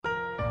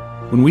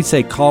When we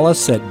say call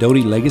us at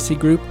Doty Legacy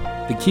Group,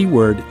 the key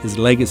word is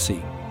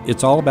legacy.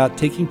 It's all about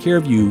taking care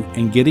of you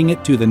and getting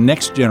it to the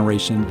next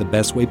generation the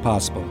best way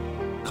possible.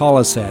 Call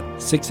us at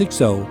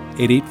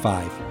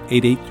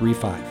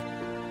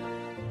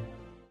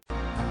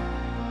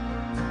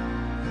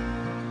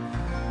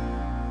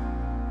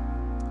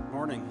 660-885-8835.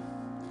 Morning.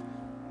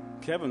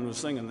 Kevin was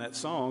singing that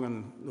song,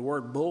 and the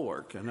word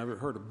bulwark, I never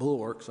heard of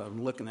bulwark, so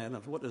I'm looking at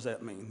it. What does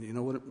that mean? You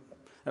know what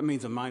that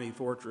means? A mighty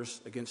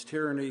fortress against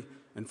tyranny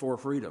and for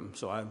freedom.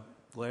 So I'm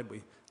glad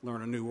we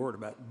learned a new word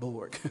about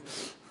bulwark.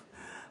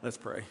 Let's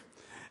pray.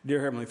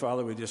 Dear Heavenly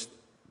Father, we just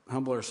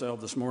humble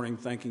ourselves this morning,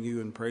 thanking you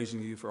and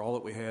praising you for all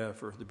that we have,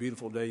 for the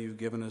beautiful day you've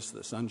given us,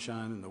 the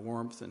sunshine and the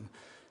warmth, and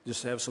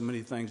just have so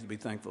many things to be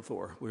thankful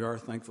for. We are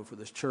thankful for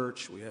this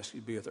church. We ask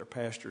you to be with our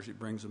pastors. He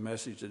brings a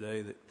message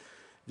today that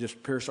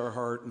just pierce our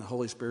heart, and the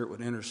Holy Spirit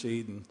would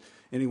intercede. And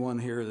anyone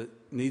here that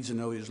needs to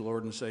know you as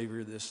Lord and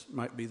Savior, this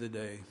might be the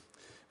day.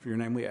 For your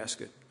name we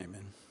ask it.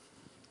 Amen.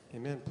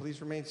 Amen.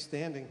 Please remain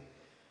standing.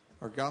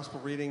 Our gospel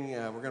reading,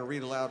 we're going to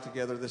read aloud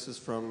together. This is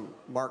from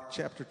Mark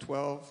chapter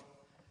 12.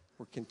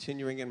 We're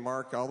continuing in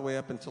Mark all the way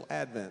up until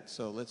Advent.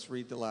 So let's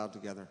read aloud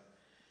together.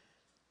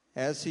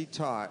 As he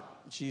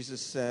taught,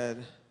 Jesus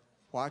said,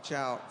 "Watch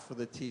out for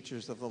the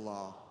teachers of the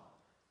law.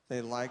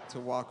 They like to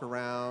walk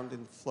around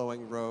in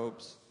flowing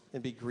robes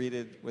and be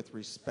greeted with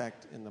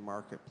respect in the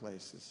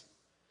marketplaces,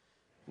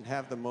 and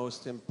have the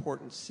most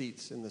important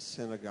seats in the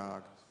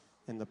synagogue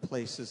and the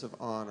places of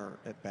honor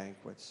at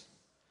banquets.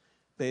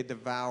 They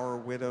devour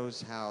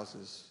widows'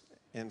 houses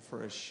and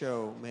for a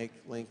show make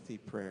lengthy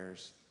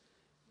prayers.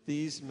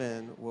 These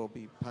men will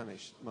be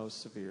punished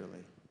most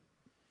severely."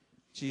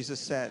 Jesus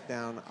sat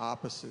down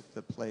opposite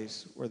the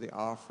place where the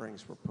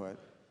offerings were put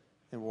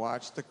and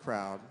watched the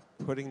crowd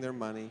putting their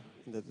money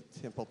into the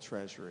temple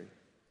treasury.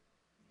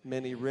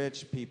 Many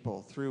rich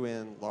people threw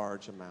in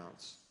large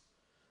amounts,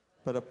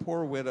 but a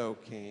poor widow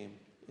came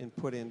and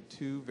put in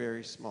 2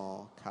 very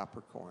small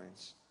copper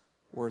coins,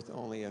 worth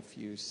only a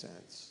few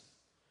cents.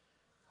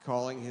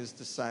 Calling his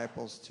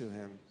disciples to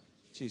him,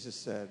 Jesus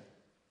said,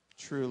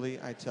 "Truly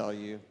I tell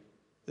you,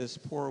 this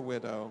poor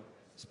widow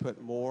has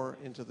put more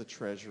into the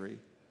treasury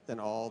than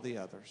all the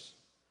others.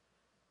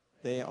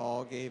 They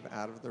all gave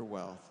out of their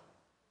wealth,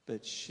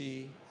 but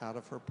she, out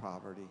of her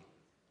poverty,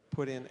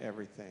 put in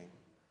everything,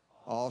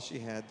 all she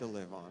had to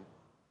live on."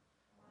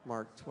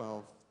 Mark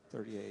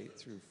 12:38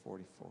 through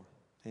 44.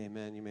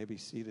 Amen. You may be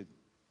seated.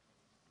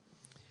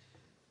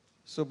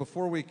 So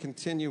before we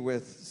continue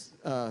with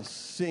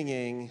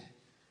singing,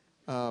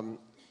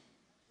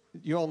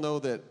 you all know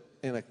that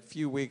in a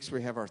few weeks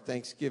we have our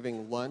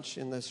Thanksgiving lunch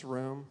in this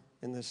room,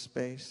 in this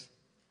space.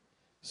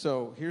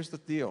 So here's the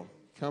deal.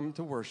 Come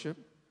to worship,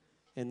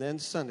 and then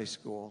Sunday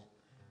school,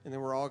 and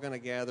then we're all going to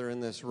gather in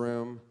this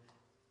room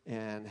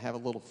and have a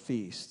little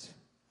feast,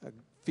 a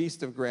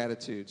feast of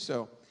gratitude.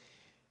 So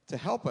to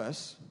help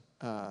us,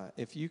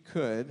 if you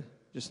could,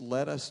 just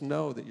let us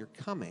know that you're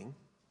coming.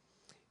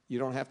 You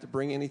don't have to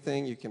bring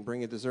anything. You can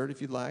bring a dessert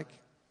if you'd like.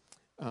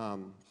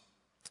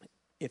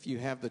 If you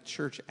have the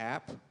church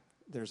app,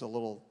 there's a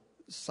little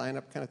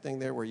sign-up kind of thing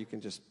there where you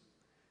can just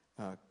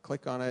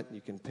click on it.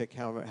 You can pick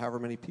however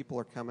many people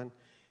are coming.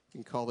 You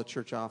can call the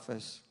church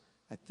office.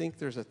 I think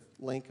there's a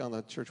link on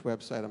the church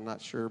website. I'm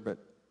not sure, but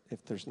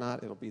if there's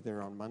not, it'll be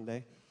there on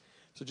Monday.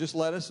 So just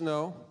let us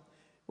know.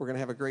 We're going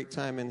to have a great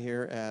time in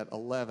here at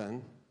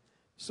 11.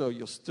 So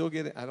you'll still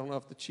get it. I don't know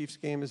if the Chiefs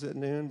game is at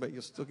noon, but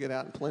you'll still get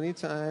out in plenty of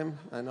time.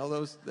 I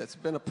know that's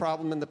been a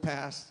problem in the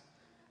past.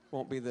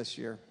 Won't be this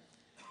year.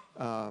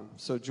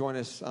 So join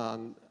us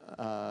on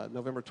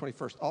November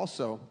 21st.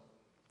 Also,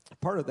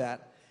 part of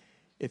that,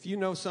 if you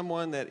know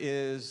someone that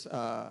is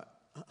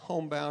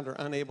homebound or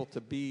unable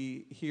to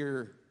be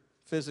here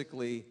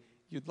physically,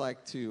 you'd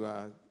like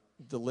to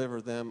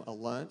deliver them a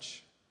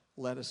lunch,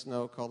 let us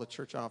know. Call the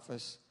church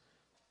office,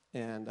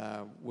 and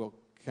we'll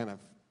kind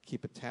of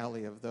keep a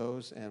tally of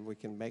those, and we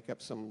can make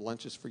up some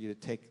lunches for you to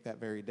take that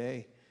very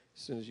day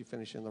as soon as you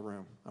finish in the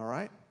room. All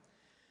right?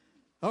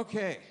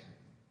 Okay.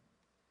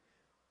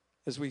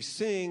 As we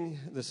sing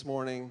this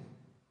morning,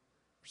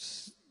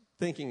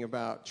 thinking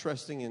about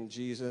trusting in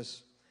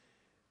Jesus,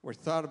 we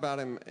thought about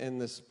him in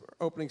this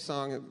opening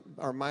song,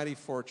 Our Mighty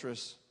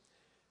Fortress.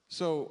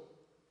 So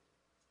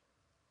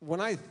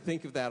when I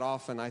think of that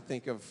often, I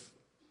think of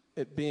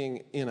it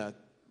being in a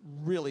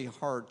really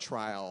hard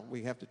trial.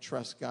 We have to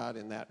trust God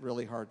in that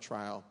really hard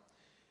trial.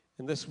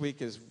 And this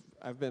week, as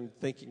I've been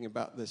thinking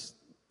about this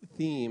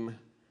theme,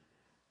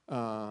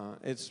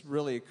 it's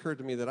really occurred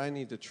to me that I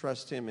need to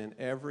trust him in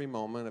every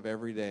moment of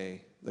every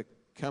day. The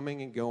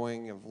coming and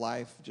going of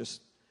life,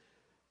 just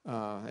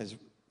as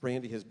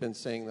Randy has been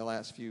saying the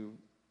last few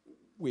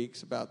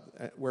weeks about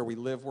where we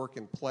live, work,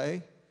 and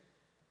play.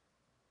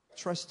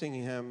 Trusting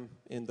him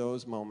in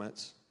those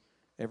moments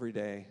every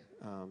day.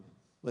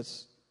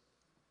 Let's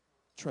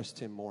trust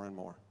him more and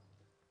more.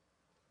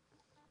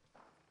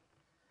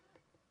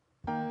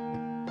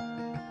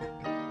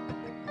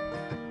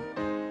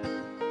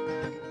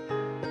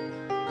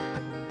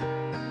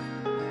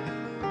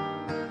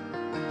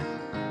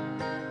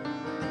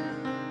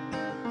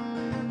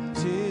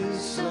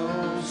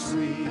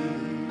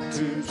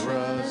 to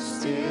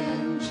trust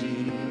in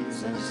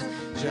Jesus,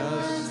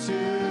 just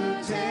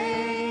to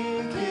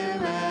take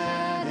him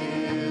at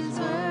his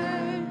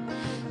word,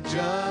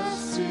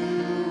 just to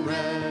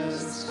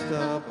rest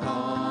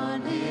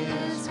upon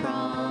his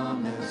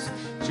promise,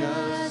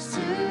 just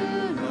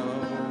to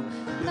know,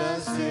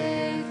 thus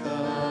saith the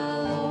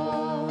Lord.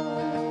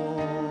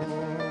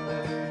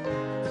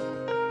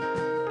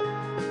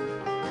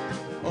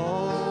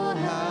 Oh,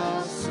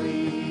 how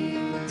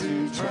sweet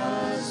to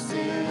trust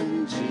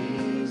in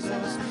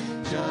Jesus,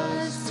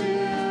 just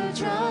to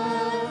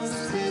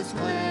trust his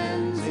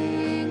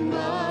cleansing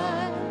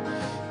blood,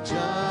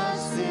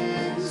 just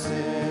in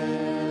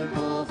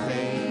simple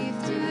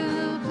faith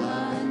to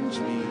plunge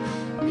me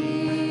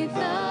 'neath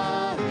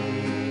the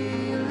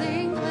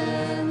healing,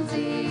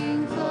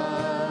 cleansing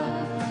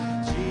flood.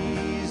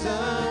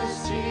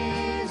 Jesus,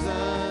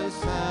 Jesus,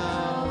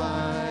 how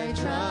I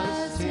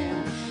trust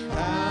him,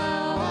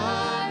 how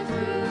I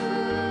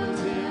proved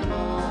him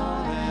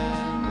more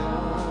and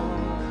more.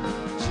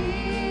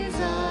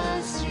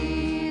 Jesus,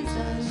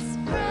 Jesus,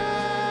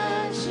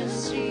 precious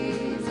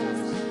Jesus,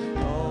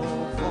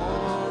 oh,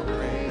 for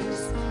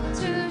grace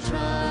to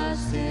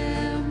trust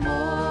him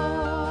more.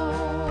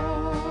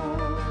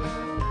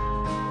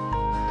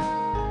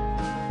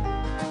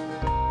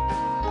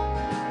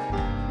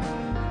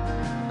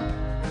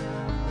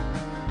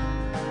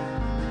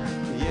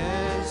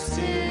 Yes,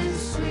 'tis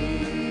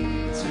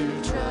sweet to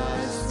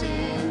trust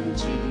in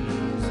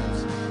Jesus,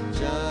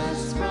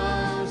 just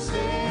from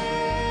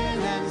sin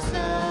and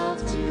self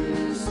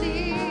to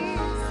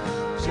cease,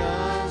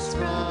 just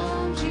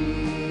from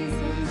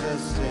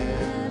Jesus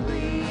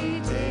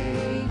simply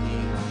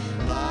taking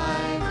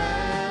life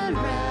and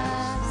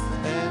rest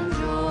and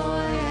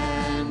joy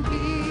and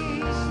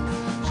peace.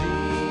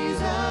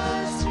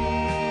 Jesus,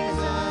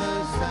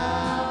 Jesus,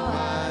 how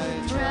I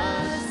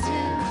trust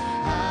him,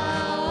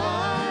 how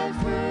I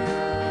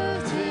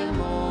proved him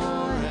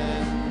more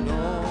and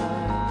more.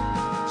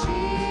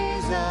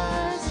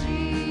 Jesus,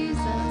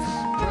 Jesus,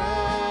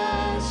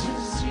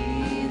 precious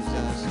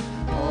Jesus,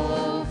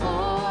 oh,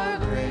 for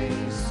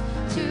grace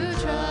to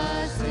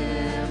trust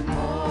him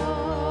more.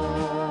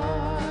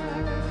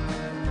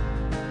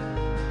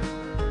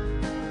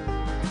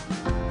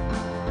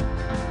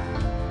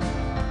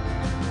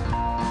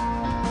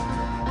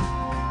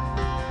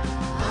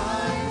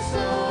 I'm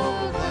so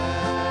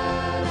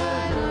glad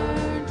I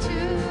learned to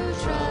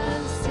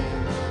trust him,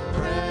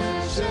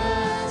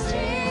 precious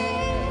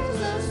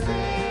Jesus,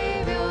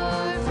 Savior,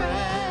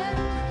 friend,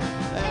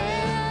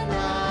 and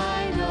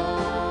I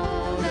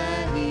know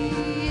that he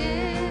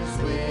is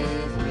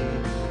with me,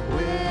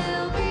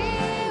 will be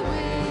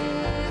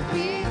with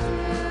me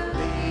through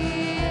the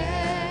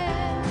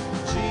end.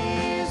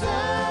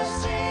 Jesus,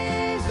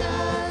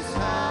 Jesus,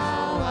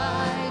 how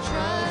I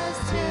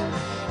trust him,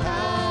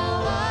 how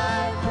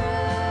I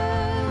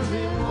prove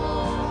him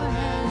more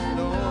and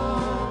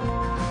more.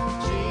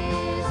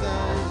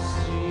 Jesus,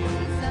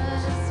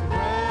 Jesus,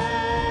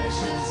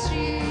 precious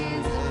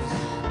Jesus,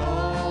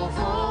 oh,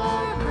 for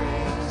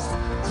grace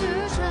to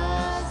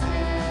trust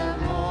him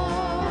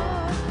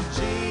more.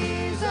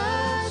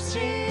 Jesus,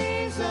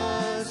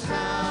 Jesus,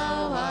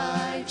 how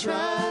I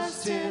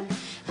trust him,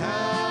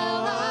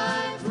 how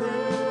I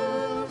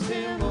proved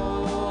him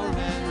more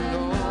and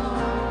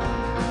more.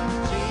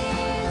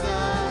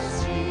 Jesus,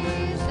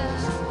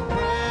 Jesus,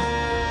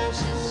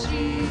 precious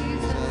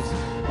Jesus,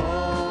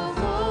 oh,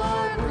 for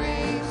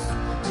grace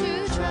to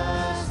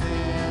trust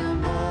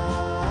him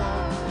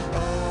more.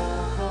 Oh,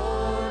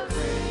 for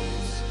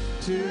grace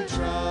to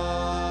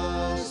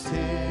trust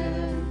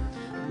him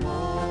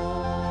more.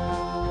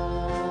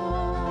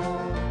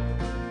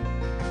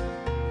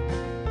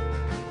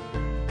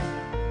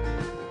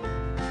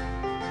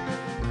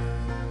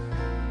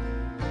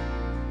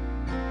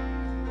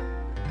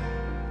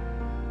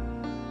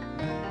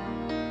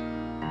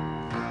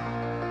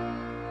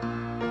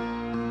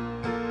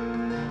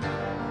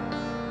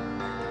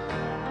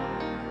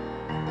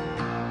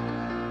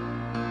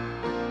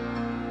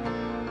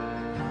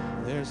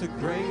 There's a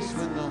grace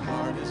when the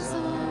heart is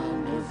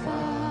under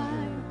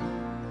fire,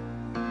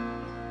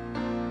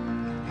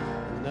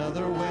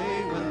 another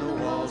way when the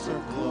walls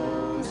are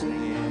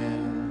closing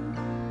in.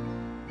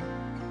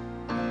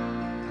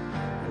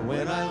 And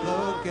when I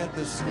look at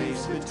the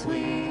space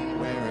between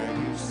where I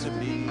used to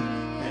be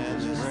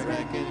and this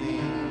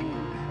reckoning,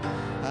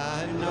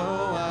 I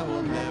know I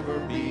will never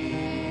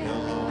be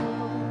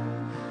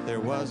alone.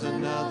 There was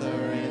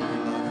another in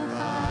the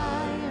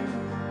fire,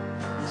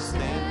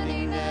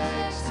 standing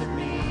next to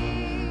me.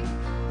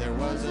 There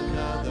was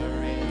another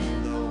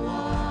in the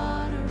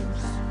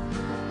waters,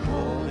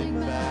 holding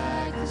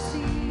back the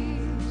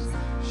seas.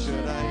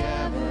 Should I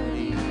ever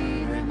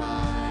need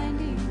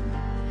reminding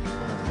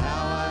of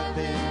how I've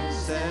been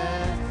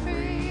set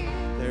free,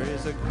 there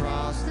is a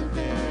cross that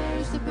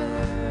bears the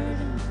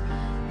burden,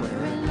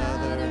 where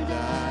another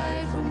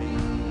died for me.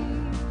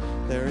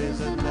 There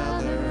is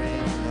another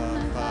in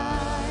the fire.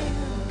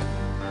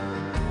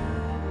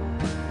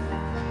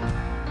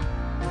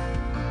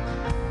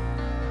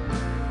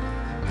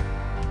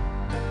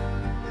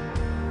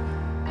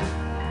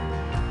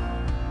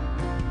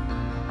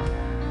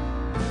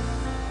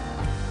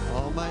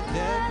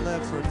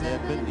 were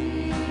dead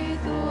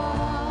beneath the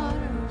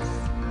waters.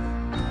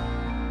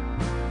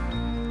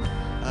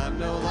 I'm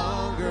no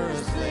longer a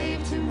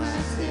slave to my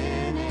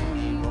sin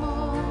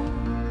anymore.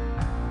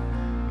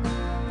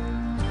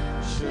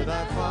 Should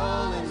I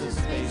fall into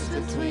space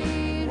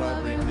between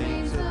what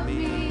remains of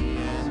me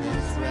and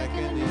this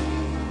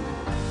reckoning?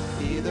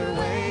 Either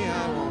way,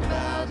 I won't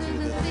bow to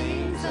the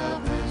things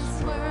of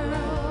this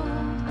world.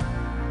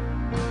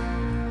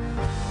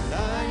 And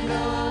I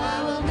know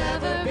I will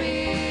never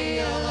be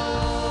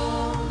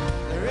alone.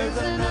 There is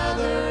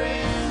another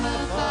in the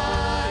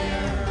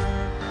fire,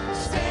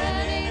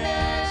 standing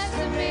next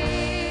to me.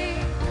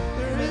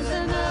 There is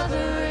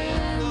another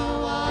in the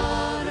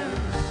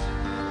waters,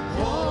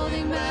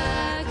 holding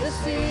back the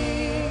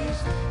seas.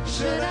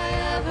 Should I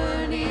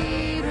ever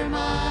need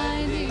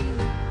reminding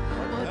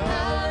what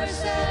power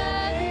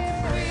set me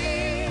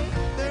free?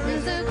 There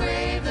is a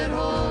grave that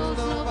holds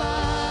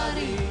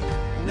nobody.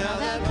 Now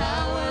that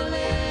power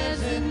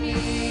lives in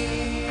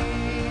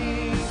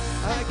me.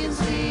 I can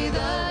see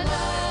the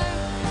light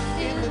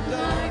in the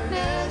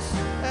darkness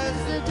as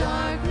the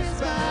darkness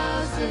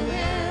bows to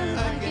him.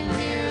 I can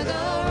hear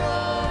the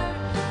roar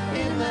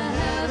in the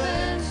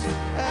heavens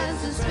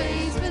as the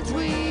space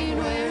between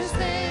wears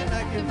thin.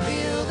 I can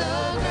feel the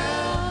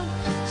ground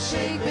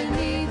shake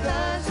beneath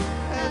us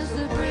as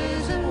the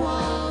prison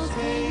walls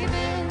cave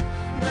in.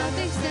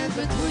 Nothing stands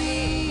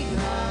between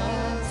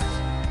us.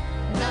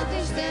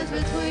 Nothing stands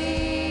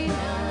between us.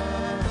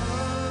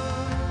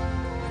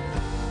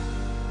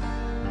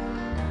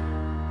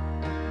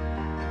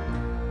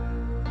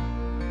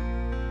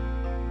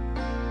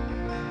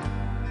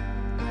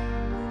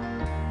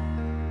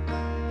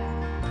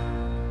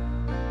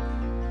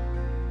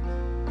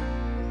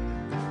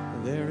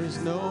 There is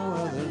no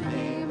other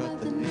name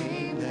but the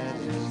name that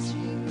is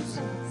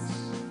Jesus.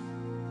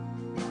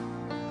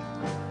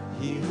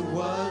 He who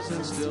was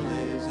and still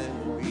is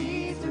and will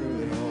be through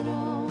it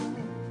all.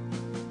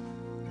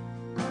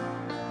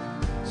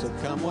 So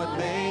come what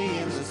may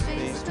in the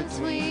space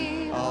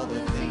between all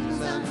the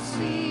things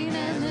unseen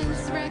and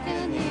this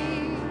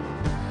reckoning,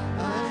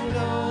 I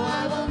know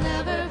I will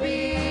never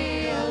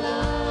be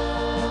alone.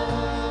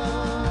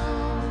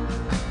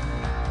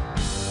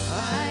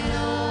 I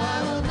know I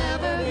will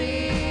never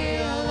be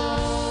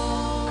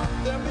alone.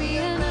 There'll be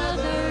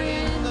another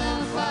in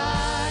the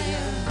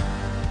fire,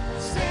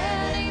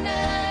 standing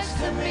next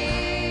to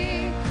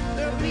me.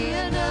 There'll be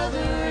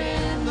another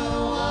in the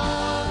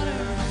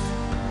waters,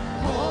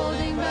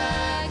 holding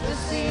back the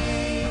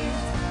seas.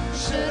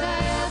 Should I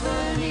ever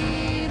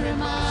need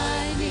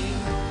reminding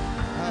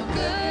how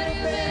good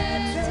you've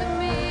been to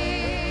me?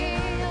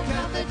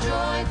 Count the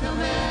joy from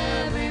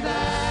every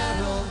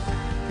battle,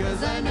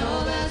 'cause I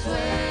know that's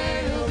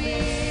where you'll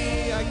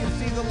be. I can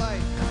see the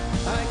light.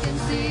 I can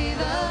see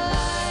the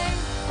light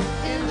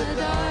in the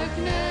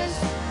darkness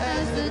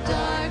as the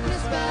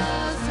darkness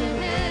bows to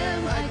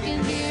him. I can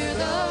hear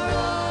the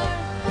roar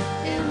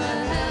in the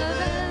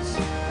heavens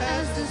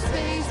as the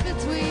space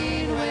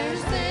between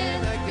wears thin.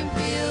 I can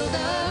feel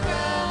the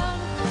ground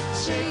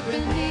shake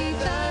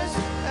beneath us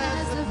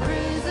as the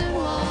prison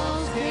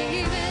walls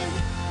cave in.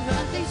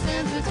 Nothing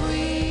stands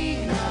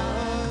between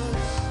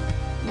us.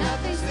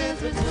 Nothing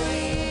stands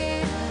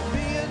between.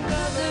 Be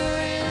another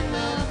in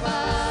the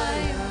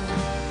fire,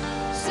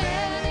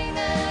 standing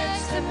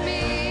next to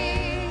me.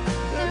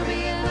 There'll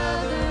be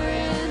another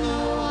in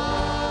the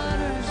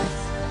waters,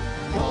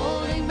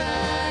 holding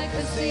back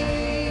the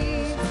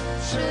seas.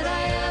 Should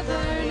I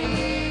ever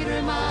need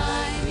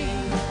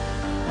reminding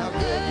how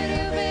good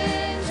you've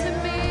been to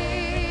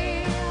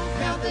me?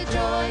 Count the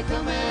joy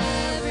come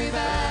every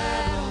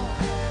battle,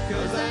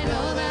 'cause I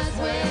know that's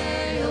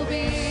where you'll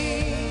be.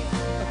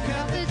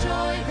 Count the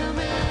joy come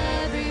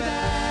every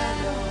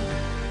battle,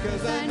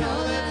 'cause I know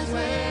that's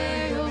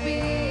where you'll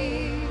be.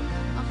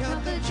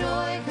 Count the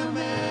joy come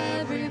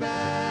every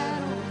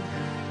battle,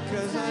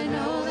 'cause I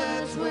know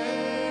that's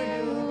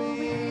where you'll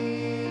be.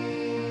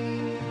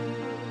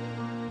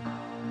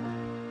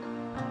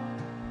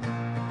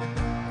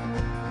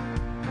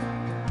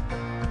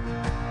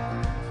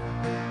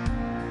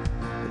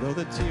 Though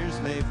the tears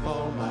may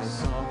fall, my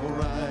song will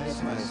rise,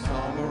 my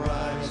song will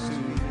rise to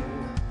you.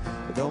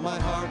 Though my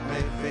heart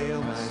may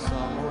fail, my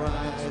song will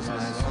rise,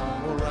 my song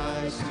will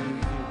rise to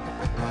you.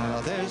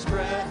 While there's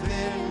breath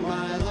in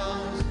my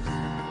lungs,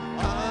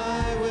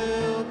 I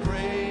will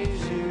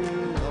praise you,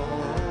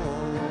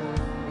 Lord.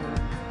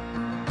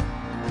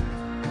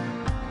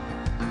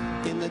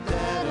 In the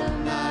dead of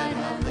night,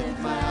 I'll lift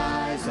my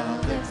eyes,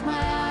 I'll lift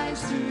my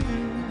eyes to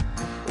you.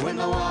 When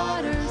the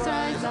waters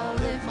rise, I'll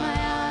lift my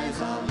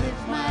eyes, I'll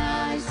lift my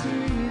eyes to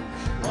you.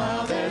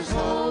 While there's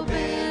hope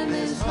in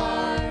this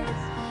heart,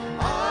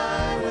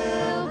 I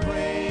will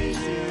praise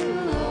you,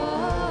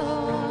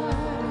 Lord.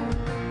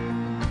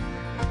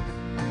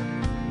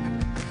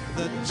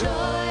 The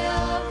joy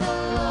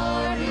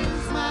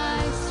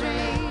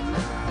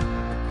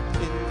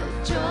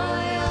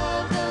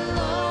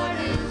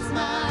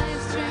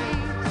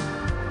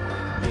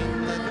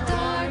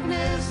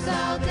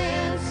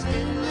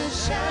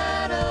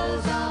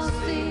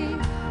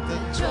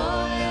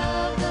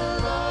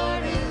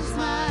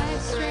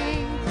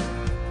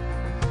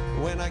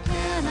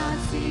cannot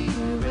see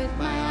you with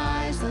my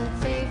eyes, let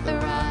faith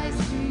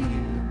arise to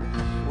you.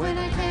 When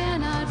I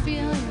cannot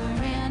feel your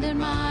hand in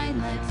mine,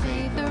 let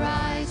faith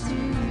arise to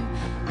you.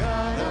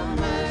 God of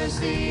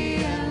mercy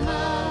and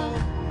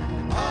love,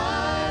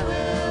 I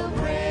will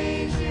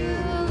praise you,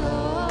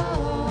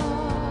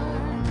 Lord.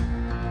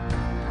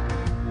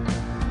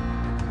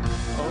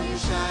 Oh, you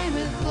shine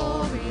with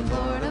glory,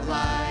 Lord of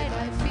light,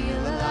 I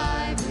feel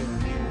alive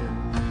with you.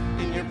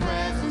 In your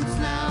presence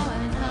now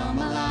I come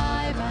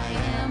alive, I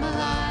am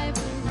alive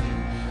with you.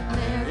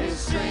 There is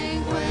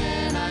strength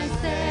when I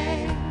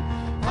say,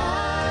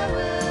 I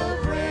will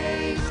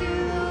praise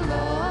you,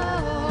 Lord.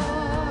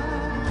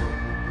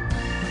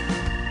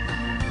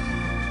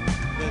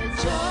 The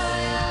joy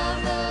of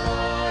the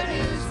Lord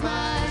is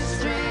my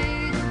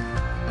strength.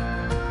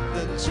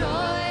 The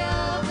joy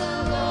of the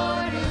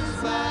Lord is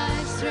my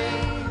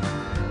strength.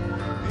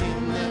 In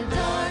the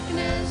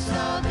darkness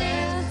I'll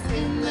dance,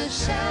 in the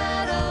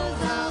shadows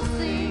I'll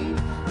sing.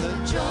 The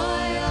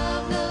joy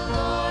of the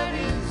Lord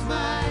is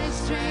my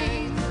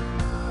strength.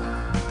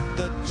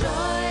 The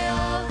joy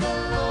of the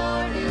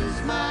Lord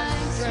is my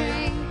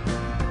strength.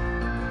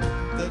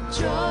 The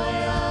joy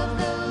of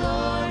the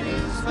Lord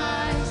is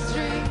my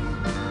strength.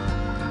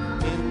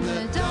 In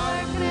the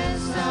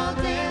darkness I'll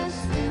dance,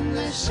 in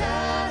the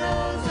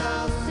shadows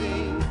I'll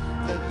sing.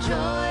 The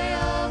joy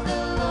of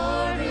the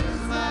Lord is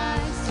my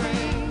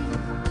strength.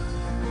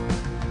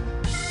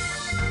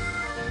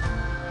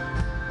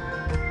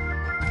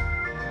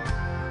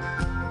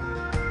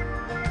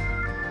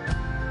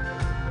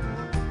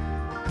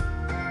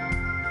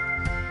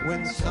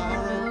 When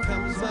sorrow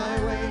comes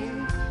my way,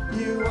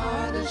 you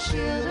are the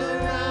shield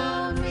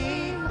around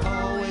me.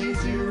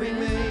 Always you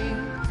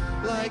remain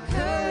like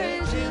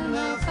courage in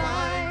the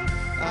fight.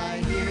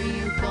 I hear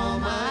you call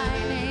my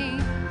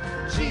name.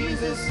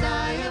 Jesus,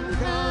 I am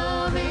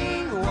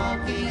coming,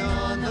 walking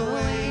on the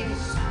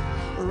ways,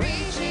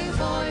 reaching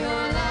for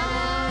your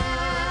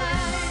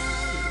light.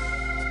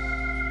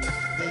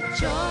 The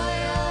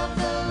joy of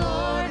the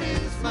Lord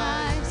is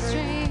my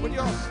strength. Would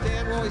you all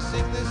stand while we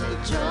sing this? The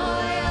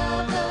joy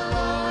of the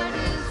Lord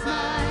is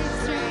my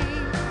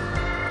strength.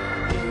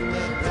 In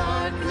the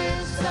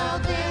darkness I'll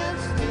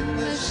dance, in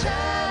the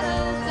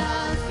shadows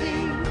I'll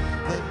sing.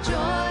 The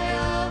joy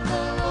of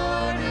the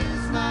Lord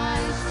is my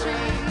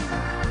strength.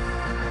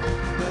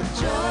 The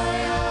joy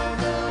of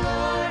the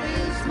Lord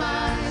is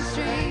my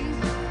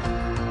strength.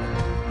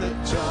 The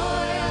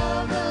joy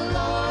of the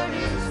Lord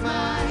is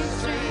my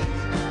strength.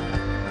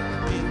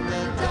 In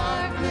the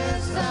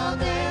darkness I'll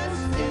dance,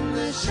 in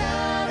the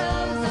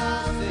shadows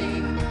I'll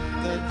sing.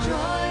 The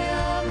joy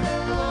of the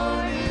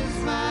Lord is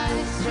my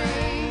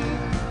strength.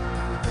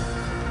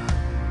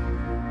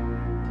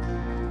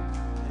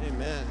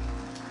 Amen.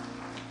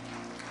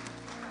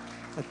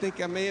 I think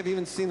I may have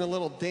even seen a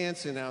little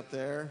dancing out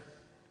there.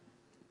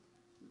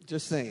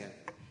 Just saying.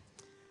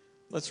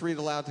 Let's read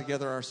aloud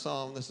together our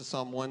psalm. This is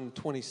Psalm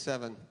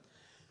 127.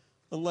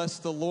 Unless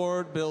the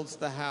Lord builds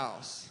the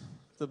house,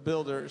 the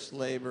builders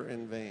labor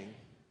in vain.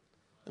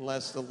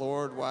 Unless the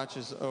Lord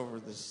watches over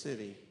the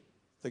city,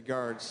 the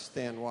guards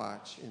stand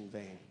watch in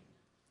vain.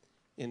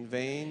 In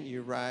vain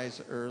you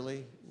rise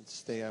early and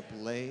stay up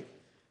late,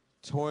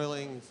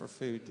 toiling for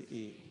food to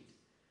eat.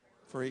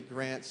 For he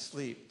grants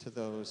sleep to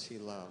those he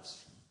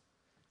loves.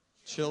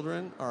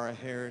 Children are a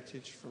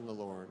heritage from the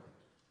Lord,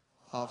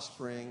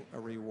 offspring a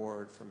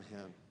reward from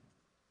him.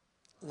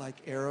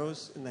 Like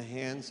arrows in the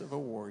hands of a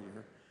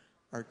warrior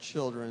are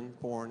children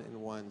born in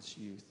one's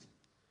youth.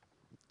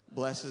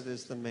 Blessed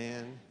is the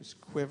man whose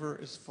quiver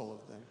is full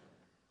of them.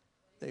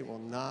 They will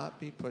not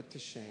be put to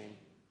shame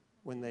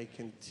when they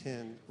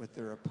contend with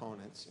their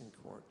opponents in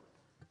court.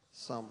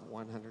 Psalm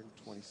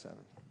 127.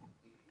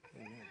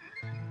 Amen.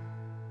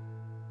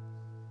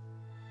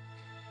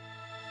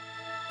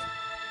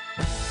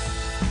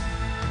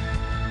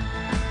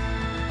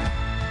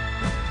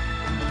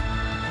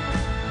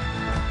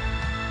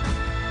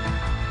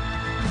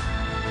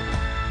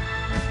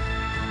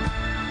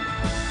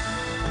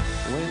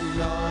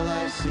 When all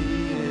I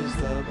see is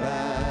the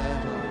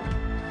battle,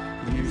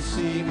 you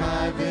see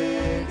my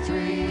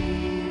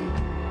victory.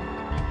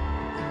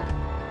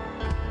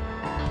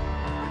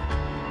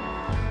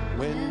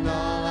 When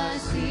all I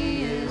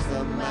see is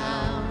the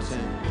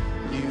mountain,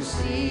 you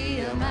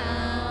see a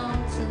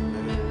mountain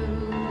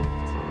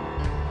moved.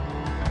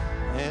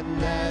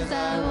 And as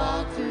I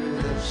walk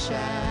through the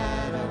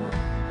shadow,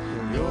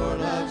 your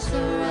love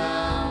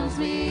surrounds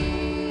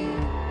me.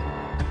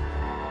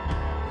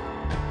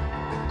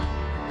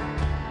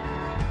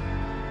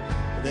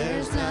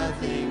 There's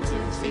nothing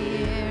to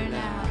fear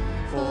now,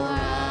 for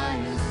I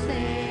am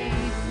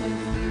safe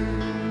with you.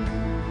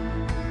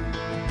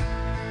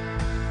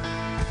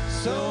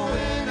 So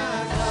when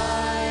I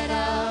fight,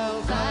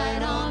 I'll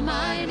fight on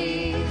my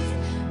knees,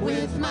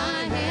 with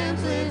my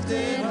hands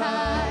lifted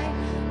high.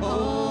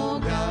 Oh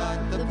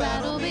God, the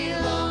battle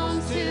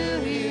belongs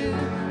to you,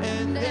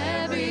 and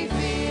every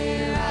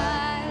fear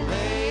I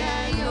lay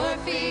at your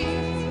feet.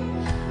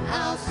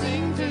 I'll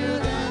sing through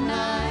the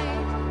night.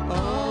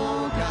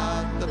 Oh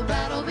God, the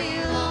battle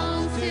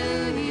belongs to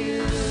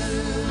you.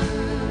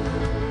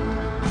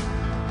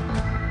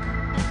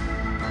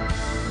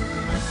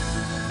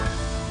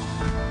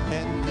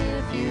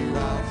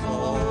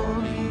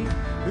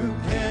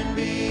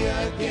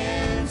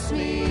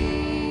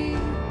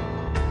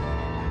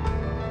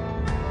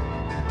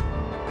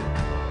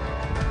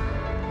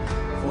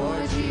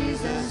 For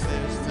Jesus,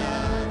 there's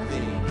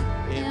nothing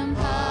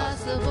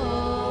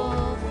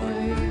impossible for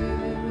you.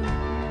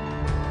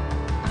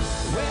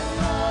 When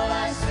all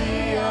I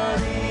see are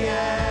the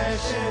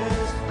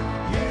ashes,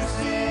 you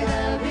see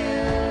the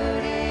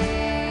beauty.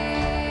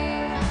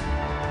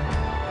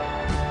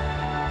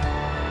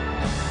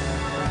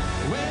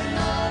 When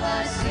all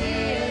I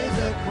see is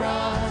a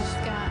cross,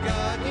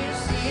 God, you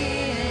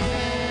see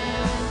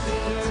an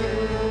empty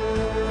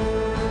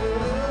tomb.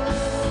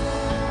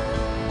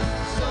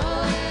 So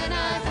when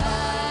I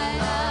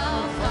fight,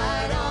 I'll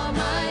fight on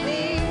my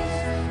knees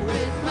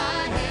with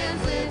my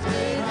hands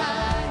lifted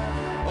high.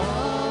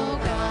 Oh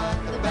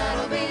God, the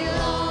battle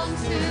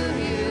belongs to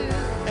you,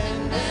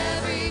 and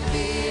every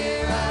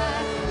fear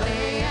I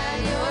lay at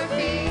your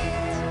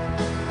feet.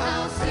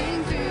 I'll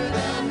sing through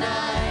the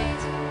night.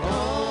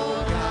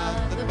 Oh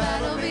God, the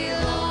battle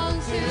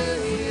belongs to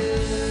you.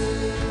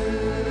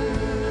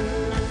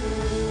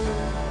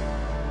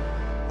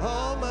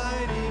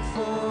 Almighty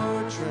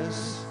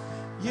fortress,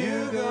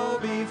 you go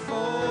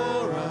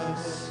before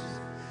us.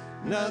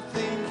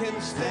 Nothing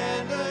can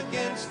stand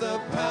against the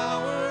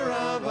power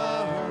of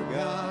our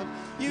God.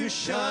 You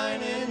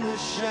shine in the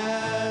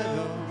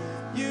shadow,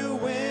 you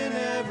win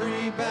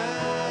every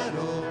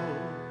battle.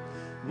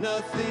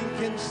 Nothing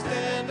can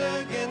stand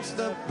against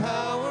the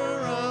power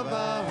of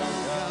our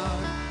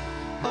God.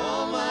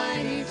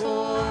 Almighty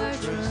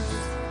fortress,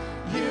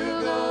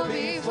 you go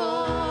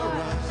before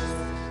us.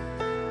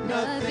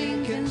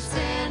 Nothing can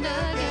stand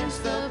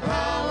against the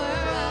power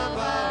of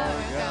our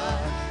God.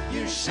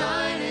 You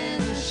shine in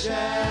the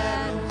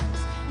shadows,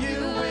 you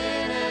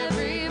win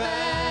every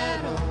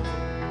battle.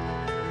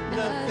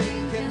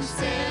 Nothing can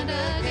stand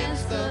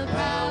against the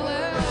power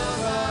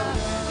of our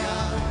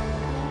God.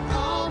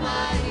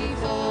 Almighty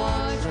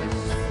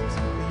fortress,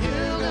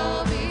 you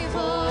go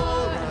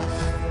before us.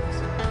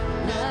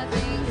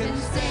 Nothing can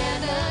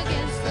stand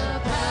against the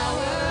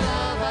power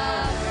of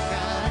our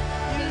God.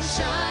 You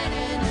shine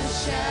in the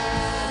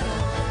shadow,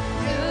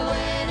 you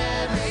win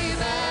every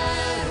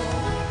battle.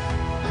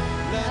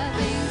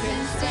 Nothing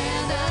can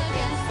stand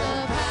against the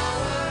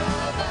power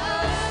of our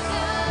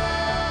God.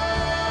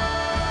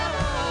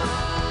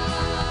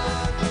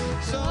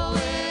 So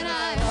when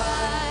I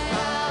fight,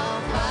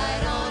 I'll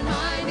fight on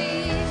my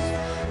knees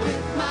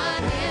with my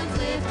hands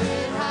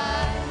lifted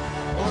high.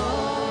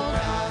 Oh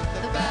God,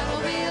 the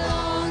battle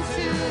belongs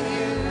to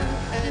you,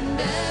 and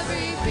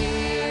every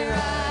fear I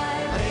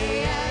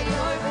lay at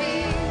your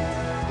feet.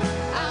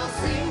 I'll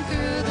sing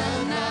through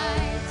the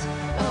night.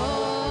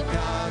 Oh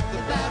God,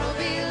 the battle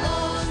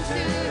belongs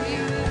to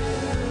you.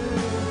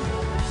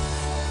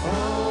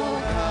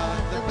 Oh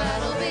God, the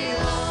battle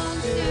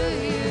belongs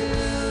to you.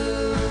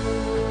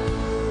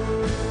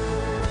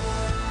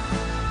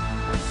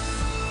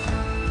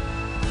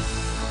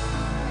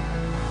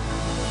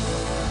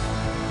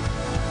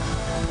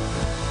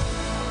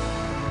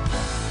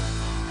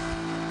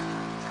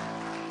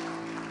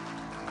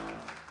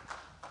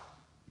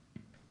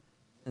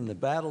 And the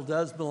battle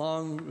does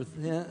belong with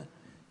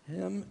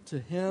him, to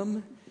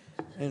him,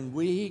 and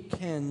we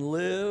can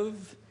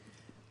live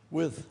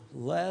with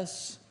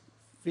less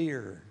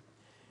fear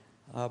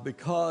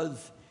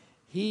because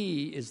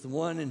he is the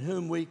one in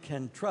whom we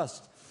can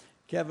trust.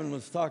 Kevin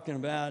was talking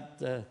about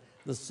the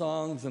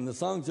songs, and the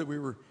songs that we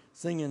were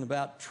singing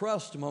about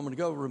trust a moment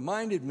ago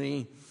reminded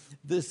me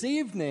this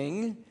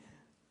evening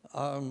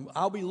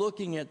I'll be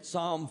looking at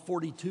Psalm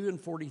 42 and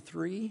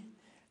 43.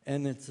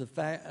 And it's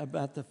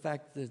about the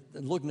fact that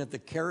looking at the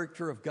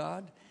character of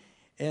God,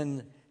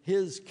 and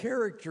his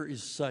character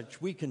is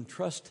such we can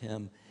trust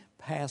him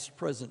past,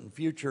 present, and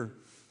future.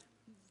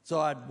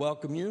 So I'd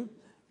welcome you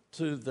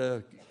to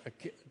the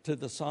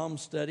Psalm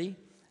study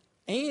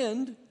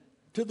and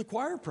to the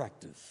choir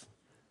practice.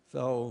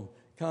 So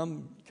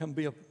come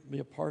be a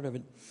part of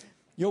it.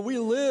 You know, we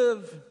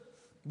live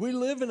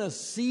in a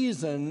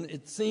season,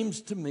 it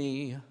seems to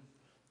me,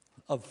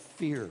 of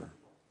fear.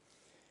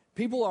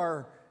 People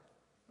are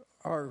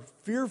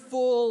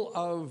fearful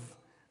of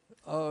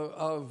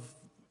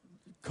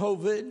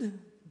COVID,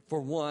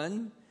 for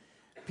one.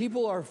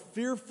 People are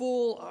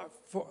fearful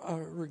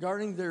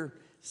regarding their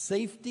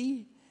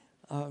safety.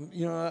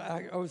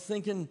 I was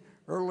thinking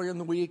earlier in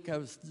the week, I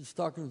was just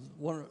talking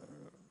with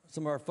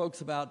some of our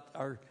folks about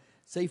our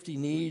safety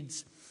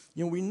needs.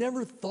 You know, we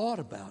never thought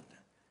about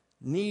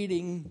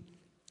needing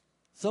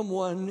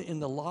someone in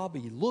the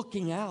lobby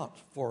looking out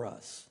for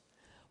us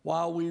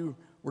while we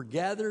were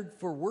gathered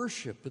for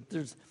worship. But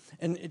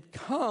it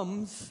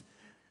comes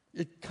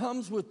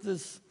with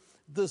this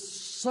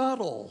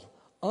subtle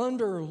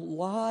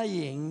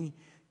underlying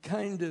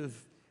kind of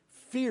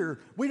fear.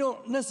 We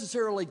don't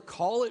necessarily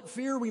call it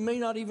fear. We may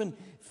not even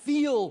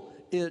feel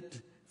it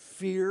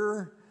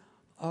fear,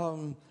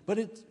 but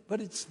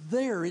it's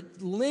there.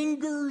 It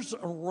lingers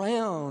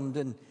around,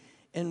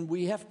 and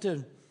we have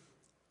to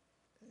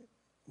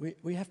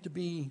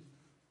be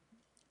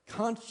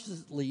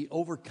constantly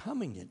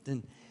overcoming it.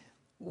 And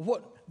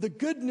what the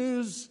good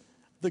news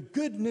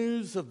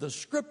of the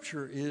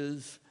Scripture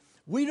is,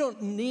 we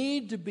don't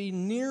need to be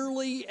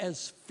nearly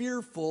as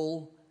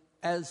fearful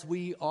as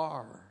we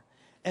are.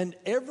 And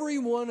every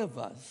one of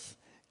us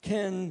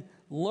can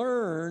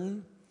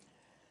learn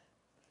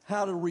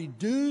how to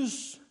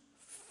reduce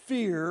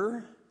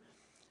fear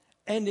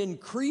and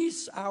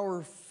increase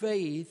our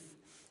faith.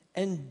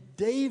 And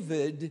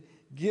David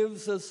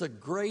gives us a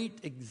great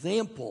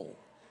example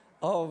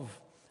of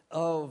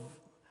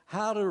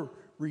how to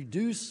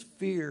reduce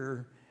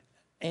fear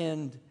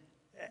and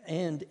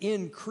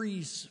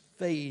increase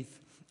faith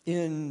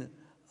in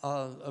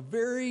a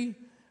very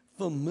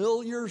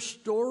familiar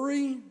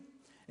story,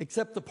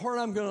 except the part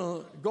I'm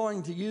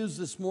going to use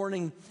this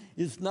morning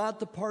is not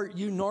the part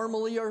you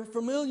normally are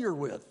familiar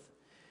with.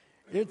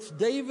 It's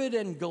David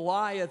and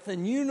Goliath,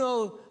 and you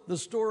know the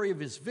story of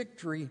his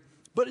victory,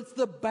 but it's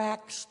the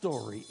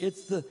backstory.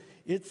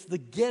 It's the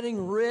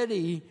getting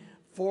ready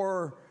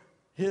for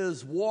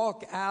his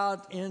walk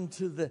out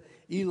into the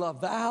Elah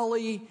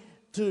Valley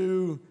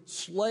to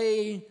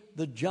slay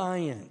the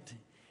giant.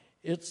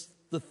 It's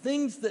the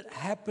things that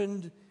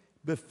happened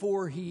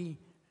before he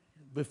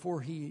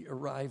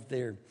arrived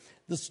there.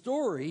 The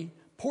story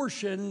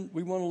portion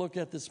we want to look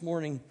at this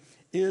morning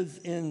is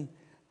in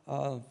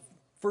 1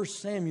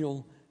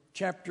 Samuel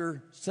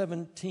chapter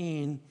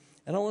 17.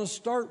 And I want to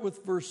start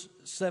with verse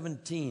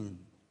 17.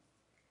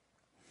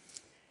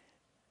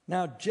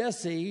 Now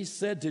Jesse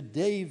said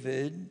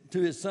to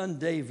his son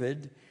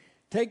David,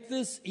 "Take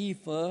this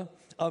ephah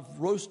of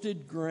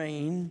roasted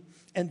grain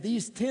and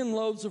these 10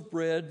 loaves of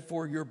bread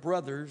for your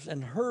brothers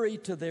and hurry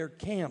to their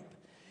camp.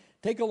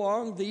 Take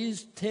along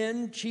these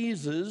 10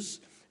 cheeses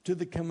to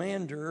the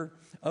commander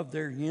of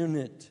their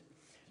unit.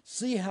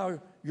 See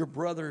how your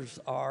brothers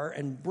are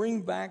and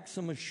bring back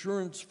some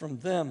assurance from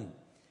them.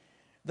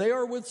 They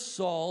are with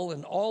Saul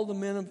and all the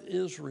men of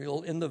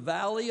Israel in the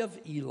valley of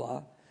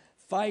Elah,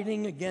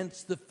 fighting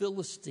against the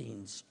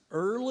Philistines."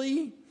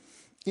 Early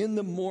in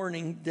the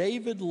morning,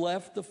 David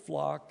left the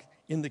flock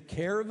in the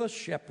care of a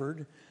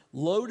shepherd,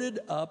 loaded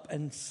up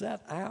and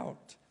set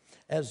out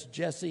as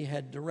Jesse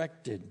had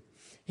directed.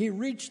 He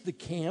reached the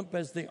camp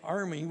as the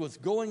army was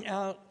going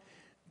out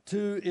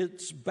to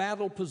its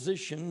battle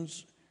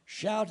positions,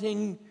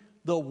 shouting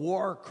the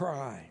war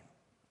cry.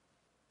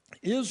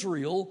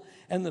 Israel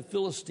and the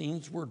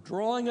Philistines were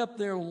drawing up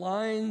their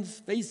lines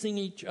facing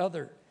each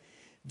other.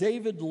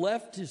 David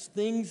left his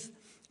things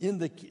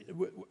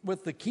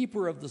with the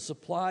keeper of the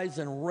supplies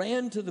and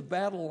ran to the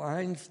battle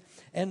lines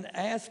and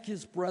asked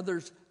his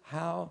brothers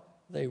how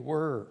they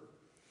were.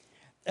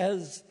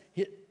 As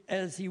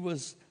he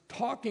was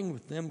talking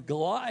with them,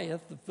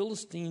 Goliath, the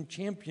Philistine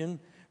champion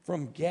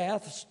from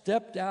Gath,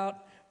 stepped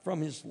out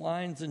from his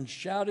lines and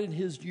shouted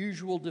his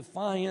usual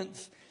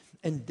defiance,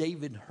 and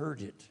David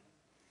heard it.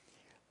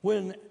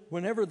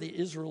 Whenever the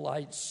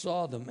Israelites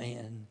saw the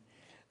man,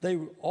 they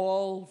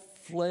all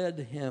fled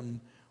him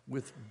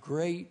with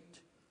great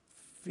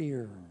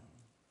fear.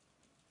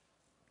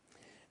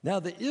 Now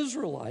the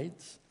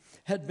Israelites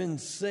had been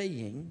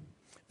saying,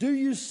 "Do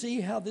you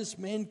see how this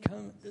man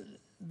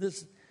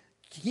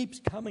keeps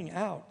coming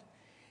out?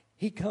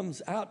 He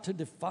comes out to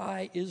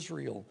defy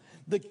Israel.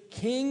 The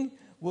king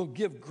will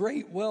give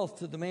great wealth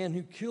to the man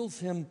who kills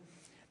him,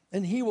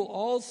 and he will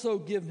also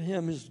give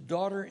him his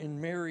daughter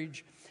in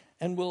marriage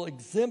and will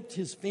exempt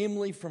his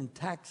family from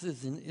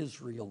taxes in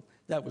Israel."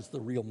 That was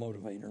the real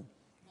motivator.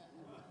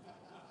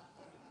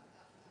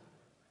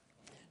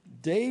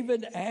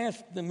 David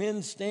asked the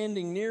men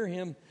standing near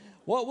him,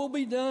 "What will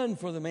be done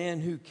for the man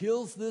who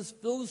kills this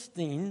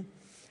Philistine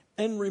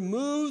and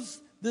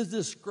removes the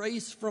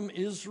disgrace from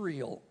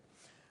Israel?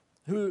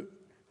 Who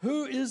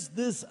is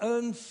this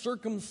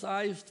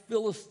uncircumcised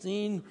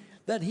Philistine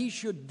that he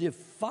should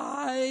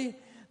defy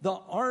the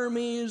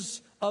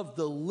armies of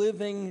the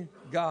living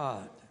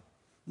God?"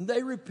 And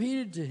they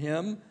repeated to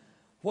him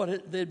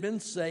what they'd been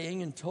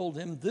saying and told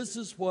him, "This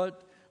is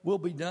what will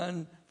be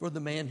done for the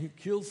man who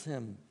kills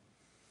him."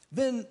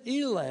 Then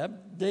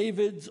Eliab,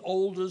 David's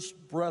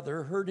oldest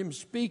brother, heard him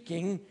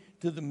speaking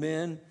to the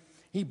men.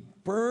 He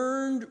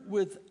burned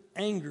with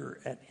anger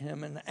at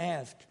him and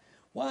asked,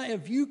 "Why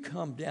have you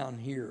come down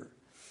here?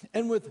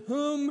 And with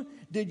whom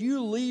did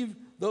you leave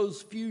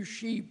those few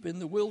sheep in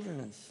the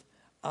wilderness?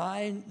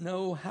 I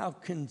know how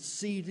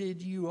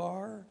conceited you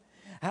are,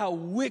 how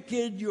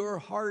wicked your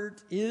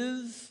heart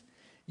is.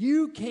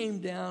 You came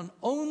down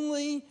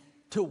only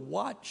to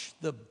watch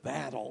the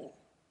battle."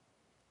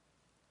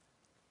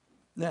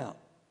 Now,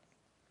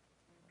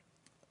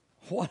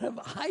 what have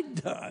I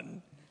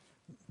done?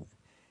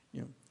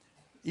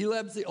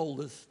 Eliab's the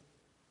oldest.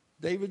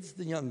 David's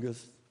the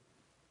youngest.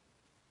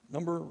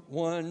 Number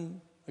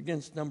 1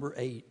 against number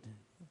 8.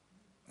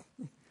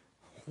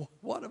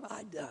 What have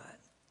I done?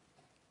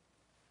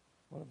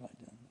 What have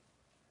I done?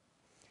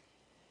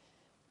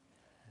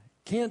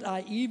 Can't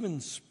I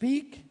even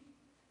speak?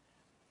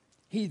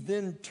 He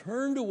then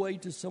turned away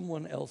to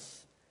someone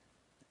else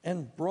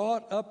and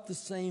brought up the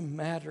same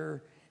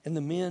matter, and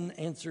the men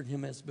answered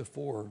him as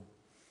before.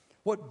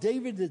 What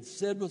David had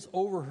said was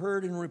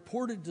overheard and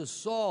reported to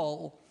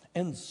Saul,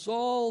 and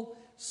Saul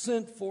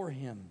sent for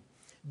him.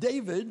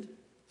 David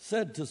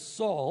said to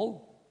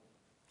Saul,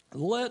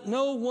 Let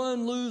no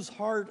one lose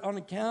heart on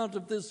account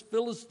of this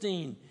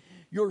Philistine.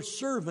 Your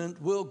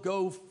servant will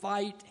go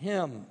fight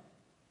him.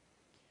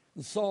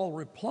 And Saul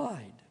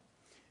replied,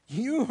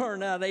 you are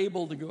not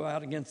able to go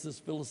out against this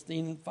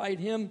Philistine and fight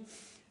him.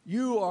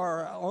 You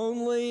are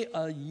only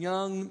a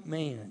young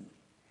man,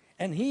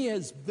 and he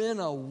has been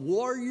a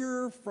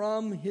warrior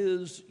from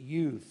his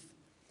youth.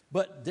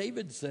 But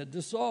David said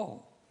to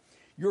Saul,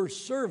 your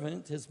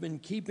servant has been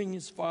keeping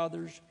his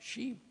father's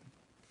sheep.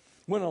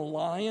 When a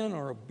lion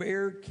or a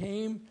bear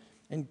came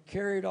and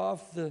carried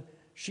off the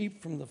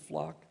sheep from the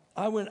flock,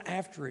 I went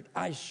after it.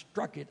 I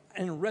struck it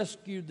and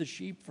rescued the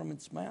sheep from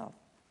its mouth.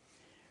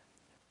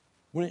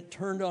 When it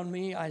turned on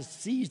me, I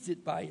seized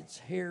it by its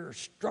hair,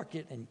 struck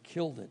it, and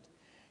killed it.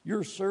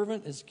 Your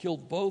servant has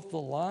killed both the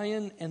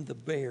lion and the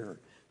bear.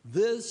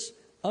 This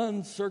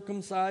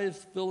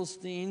uncircumcised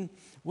Philistine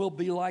will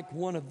be like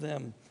one of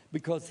them,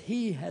 because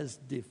he has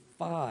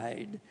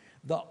defied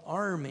the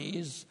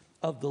armies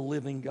of the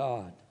living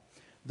God.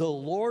 The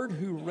Lord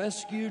who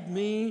rescued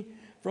me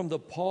from the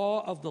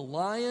paw of the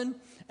lion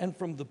and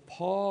from the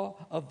paw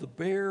of the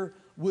bear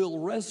will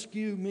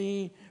rescue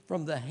me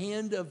from the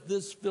hand of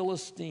this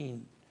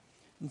Philistine.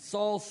 And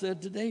Saul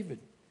said to David,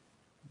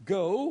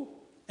 go,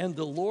 and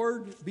the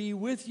Lord be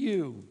with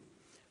you.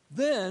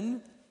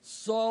 Then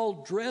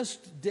Saul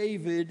dressed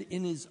David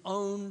in his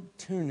own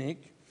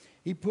tunic.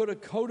 He put a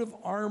coat of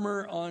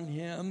armor on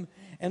him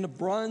and a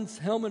bronze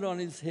helmet on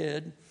his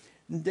head.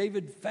 And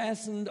David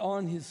fastened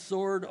on his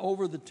sword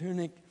over the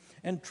tunic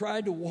and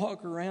tried to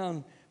walk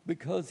around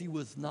because he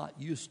was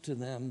not used to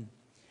them.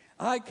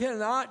 I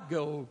cannot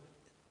go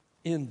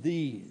in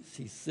these,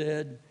 he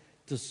said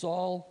to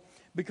Saul,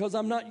 because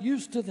I'm not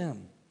used to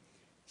them.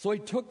 So he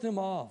took them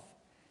off.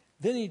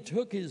 Then he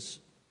took his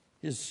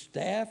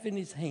staff in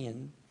his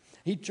hand.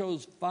 He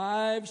chose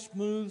 5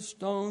 smooth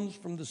stones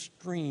from the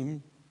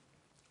stream,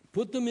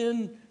 put them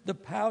in the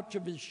pouch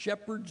of his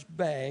shepherd's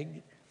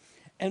bag,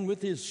 and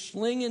with his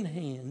sling in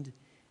hand,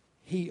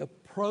 he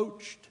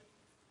approached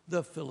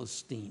the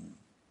Philistine.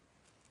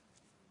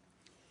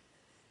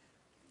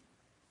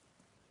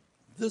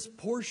 This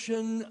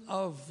portion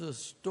of the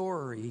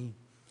story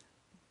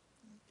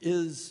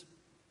is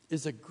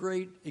a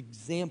great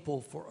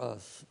example for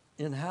us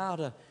in how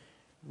to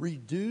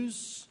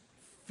reduce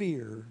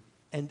fear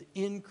and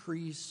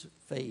increase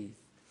faith.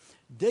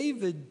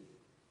 David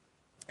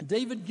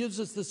gives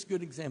us this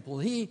good example.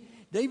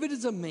 David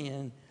is a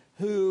man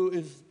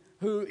who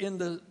in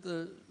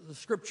the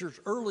scriptures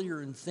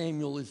earlier in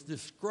Samuel is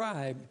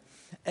described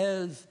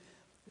as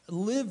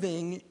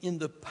living in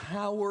the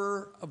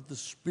power of the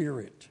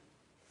Spirit.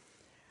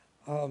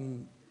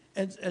 And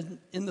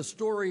in the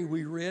story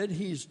we read,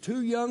 he's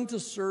too young to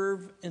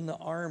serve in the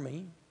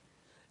army,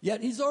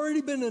 yet he's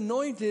already been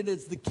anointed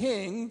as the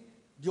king.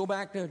 Go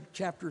back to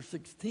chapter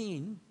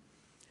 16.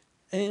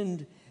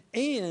 And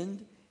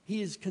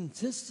he is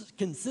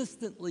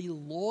consistently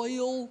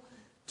loyal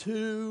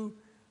to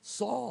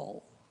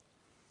Saul.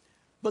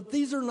 But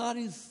these are not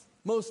his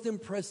most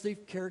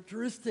impressive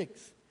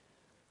characteristics.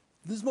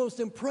 The most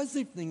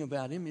impressive thing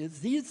about him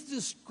is he is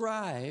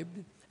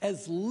described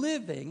as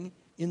living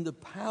in the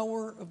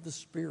power of the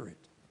Spirit.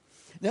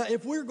 Now,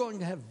 if we're going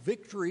to have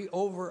victory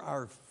over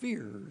our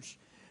fears,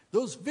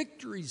 those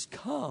victories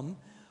come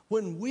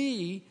when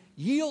we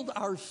yield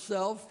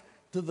ourselves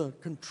to the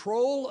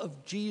control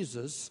of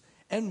Jesus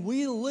and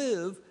we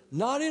live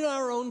not in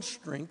our own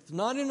strength,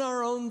 not in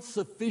our own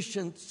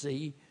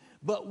sufficiency,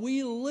 but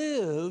we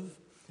live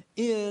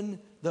in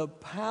the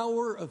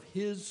power of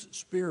His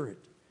Spirit.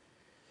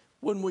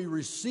 When we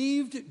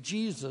received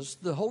Jesus,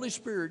 the Holy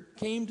Spirit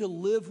came to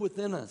live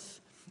within us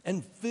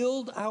and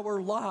filled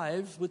our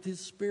lives with His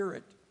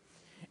Spirit.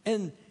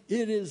 And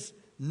it is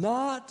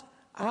not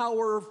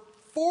our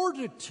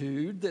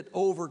fortitude that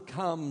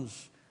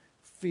overcomes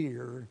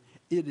fear.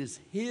 It is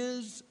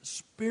His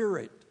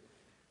Spirit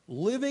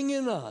living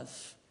in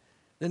us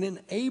that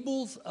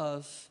enables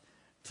us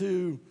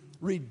to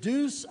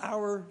reduce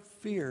our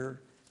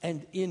fear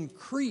and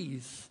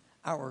increase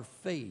our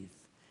faith,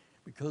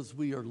 because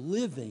we are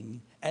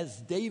living,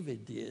 as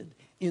David did,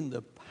 in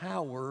the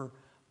power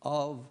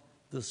of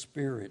the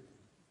Spirit.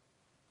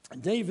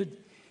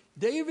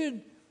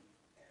 David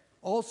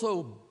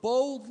also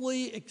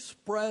boldly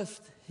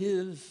expressed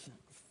his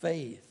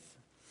faith.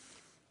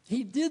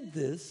 He did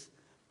this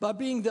by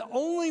being the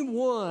only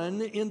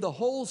one in the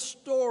whole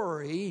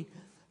story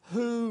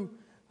who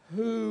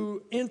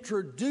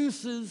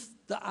introduces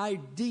the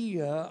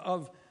idea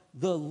of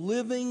the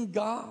living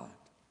God.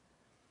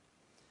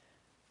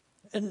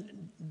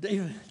 And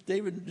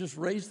David just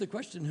raised the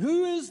question,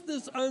 who is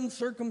this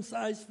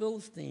uncircumcised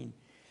Philistine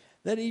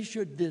that he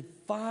should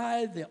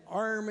defy the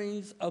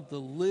armies of the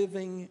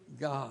living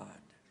God?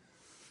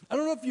 I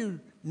don't know if you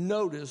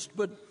noticed,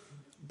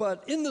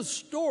 but in the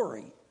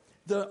story,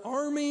 the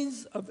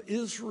armies of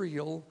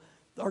Israel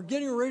are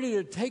getting ready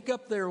to take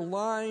up their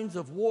lines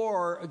of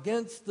war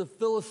against the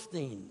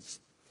Philistines.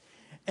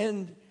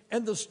 And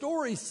the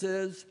story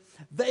says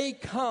they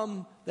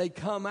come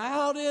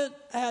out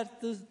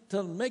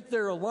to make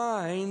their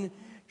line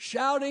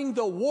shouting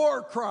the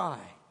war cry.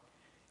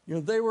 You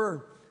know,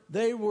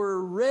 they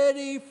were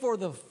ready for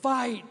the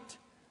fight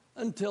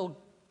until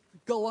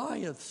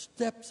Goliath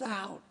steps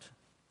out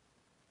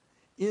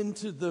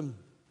into the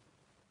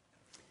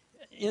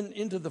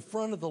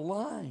front of the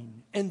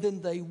line, and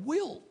then they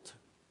wilt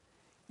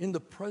in the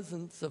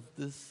presence of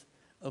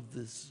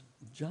this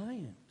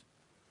giant,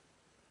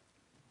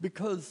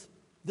 because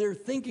they're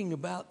thinking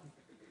about,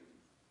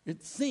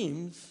 it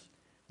seems,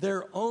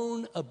 their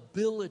own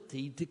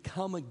ability to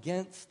come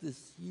against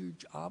this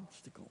huge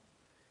obstacle.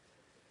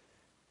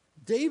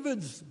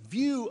 David's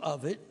view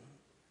of it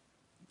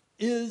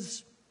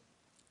is,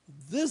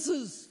 this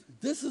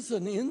is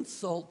an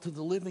insult to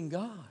the living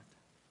God.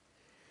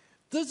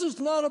 This is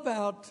not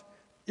about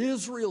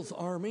Israel's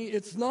army.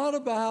 It's not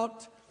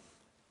about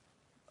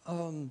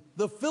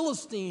the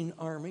Philistine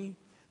army.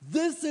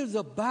 This is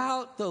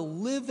about the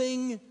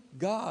living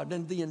God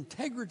and the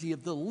integrity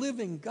of the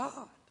living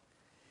God.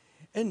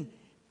 And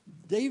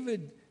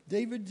David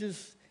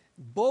just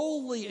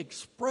boldly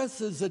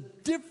expresses a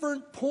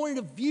different point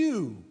of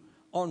view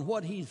on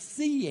what he's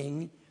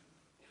seeing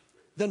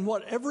than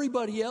what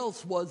everybody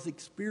else was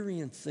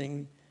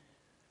experiencing.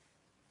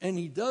 And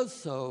he does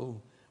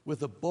so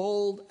with a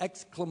bold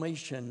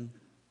exclamation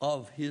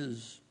of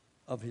his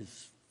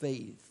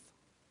faith.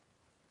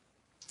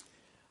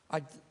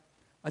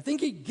 I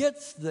think he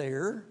gets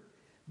there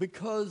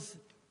because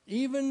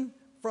even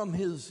from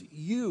his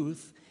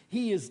youth,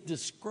 he is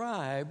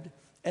described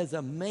as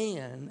a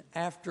man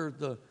after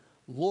the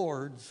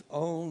Lord's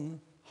own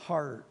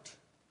heart.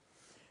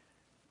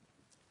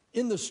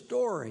 In the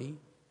story,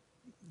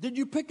 did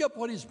you pick up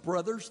what his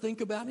brothers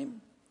think about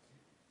him?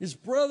 His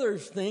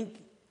brothers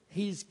think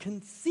he's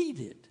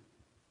conceited.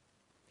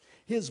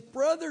 His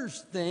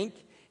brothers think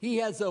he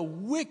has a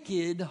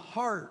wicked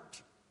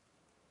heart.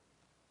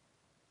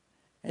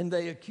 And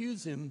they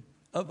accuse him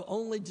of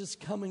only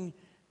just coming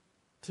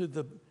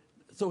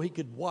so he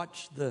could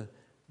watch the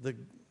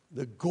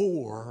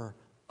gore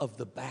of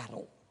the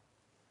battle.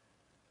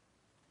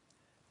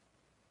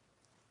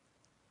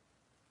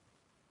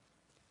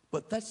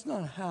 But that's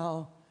not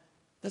how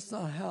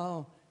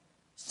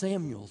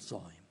Samuel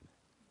saw him.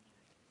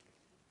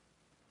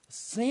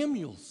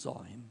 Samuel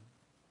saw him.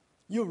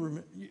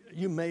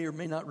 You may or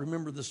may not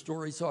remember the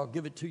story, so I'll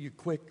give it to you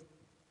quick.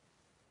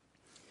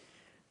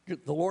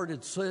 The Lord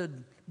had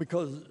said,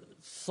 because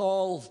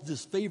Saul's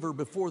disfavor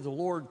before the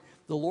Lord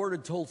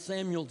had told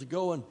Samuel to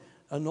go and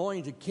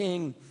anoint a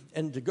king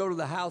and to go to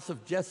the house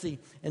of Jesse.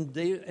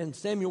 And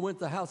Samuel went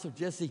to the house of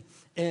Jesse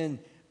and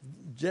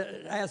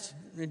asked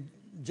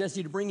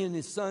Jesse to bring in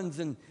his sons.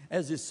 And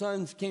as his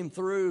sons came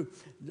through,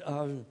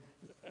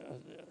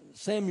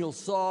 Samuel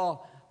saw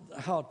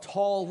how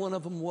tall one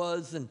of them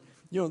was. And,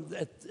 you know,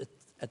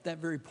 at that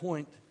very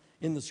point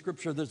in the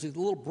scripture, there's a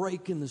little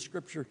break in the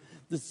scripture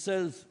that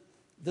says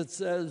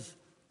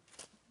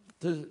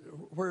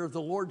where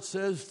the Lord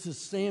says to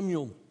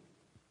Samuel,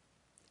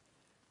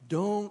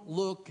 don't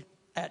look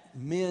at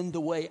men the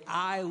way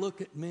I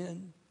look at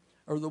men,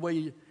 or the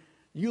way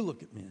you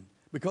look at men,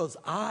 because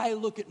I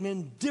look at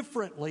men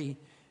differently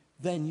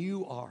than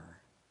you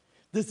are.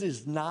 This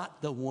is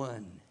not the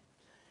one.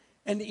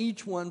 And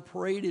each one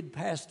paraded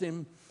past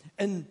him,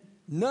 and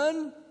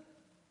none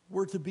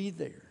were to be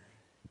there.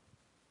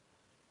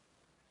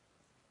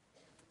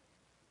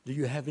 Do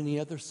you have any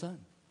other son?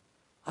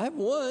 I have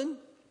one,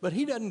 but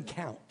he doesn't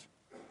count.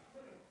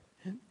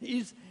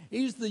 He's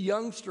the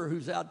youngster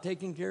who's out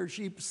taking care of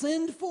sheep.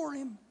 Send for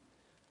him.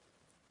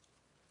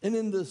 And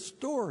in the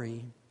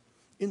story,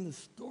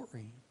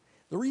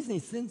 the reason he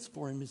sends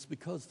for him is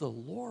because the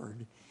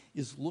Lord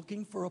is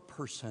looking for a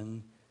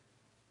person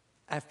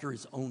after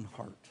his own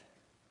heart.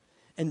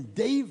 And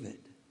David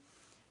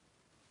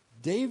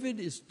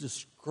is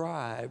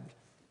described,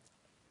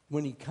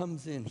 when he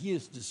comes in, he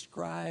is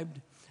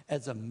described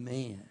as a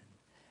man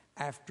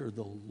after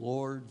the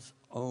Lord's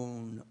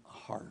own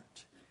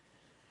heart.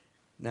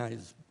 Now,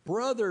 his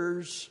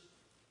brothers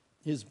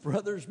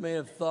may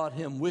have thought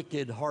him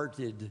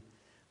wicked-hearted,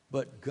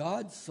 but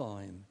God saw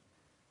him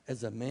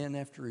as a man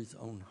after his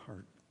own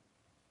heart.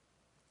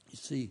 You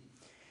see,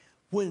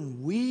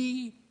 when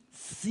we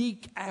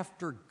seek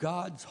after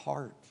God's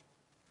heart,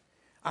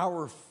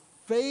 our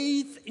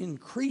faith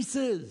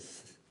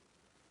increases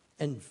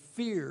and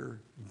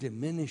fear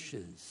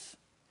diminishes.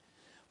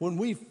 When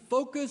we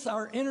focus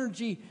our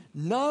energy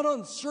not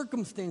on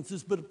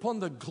circumstances, but upon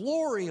the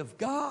glory of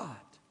God,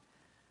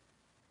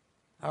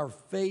 our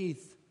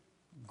faith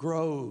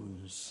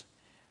grows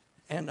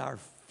and our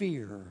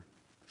fear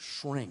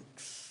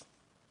shrinks.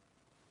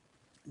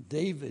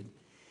 David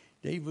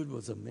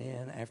was a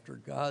man after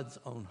God's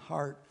own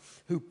heart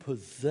who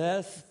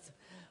possessed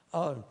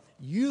a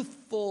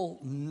youthful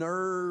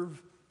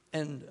nerve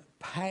and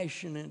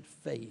passionate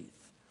faith.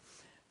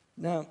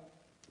 Now,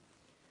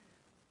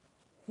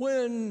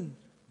 when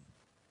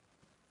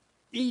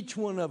each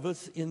one of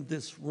us in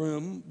this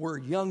room were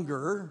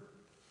younger,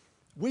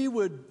 we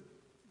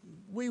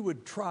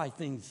would try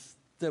things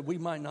that we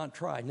might not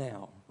try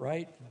now,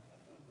 right?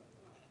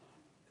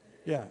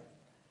 Yeah.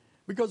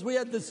 because we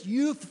had this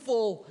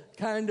youthful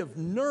kind of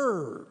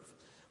nerve.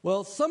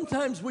 Well,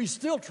 sometimes we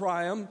still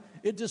try them.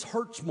 It just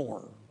hurts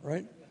more,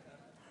 right?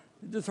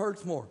 It just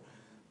hurts more.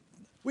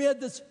 We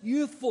had this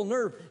youthful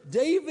nerve.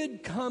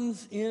 David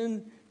comes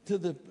into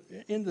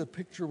the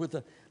picture with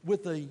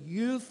a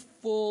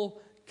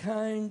youthful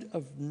kind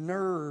of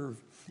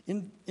nerve.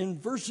 In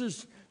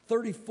verses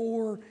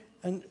 34,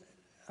 and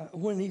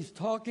when he's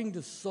talking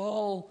to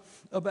Saul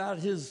about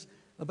his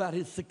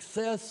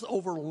success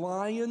over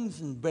lions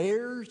and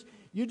bears,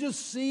 you can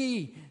just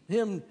see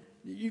him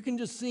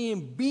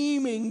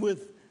beaming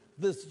with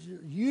this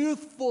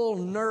youthful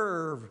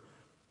nerve.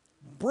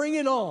 Bring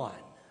it on.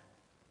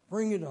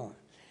 Bring it on.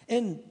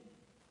 And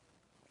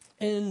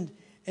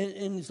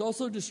it's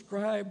also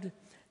described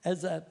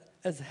as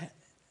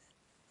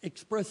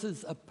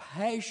expresses a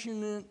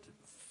passionate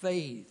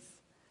faith.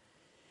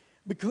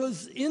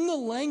 Because in the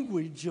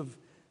language of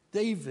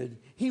David,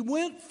 he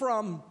went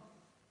from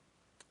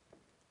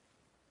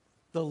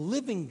the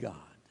living God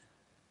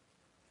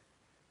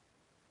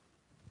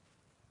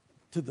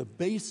to the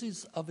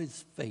basis of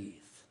his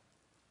faith.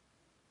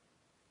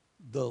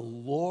 The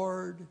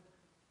Lord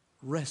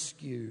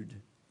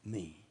rescued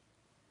me.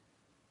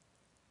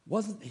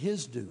 Wasn't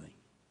his doing,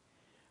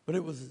 but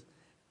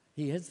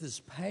he has this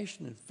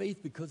passionate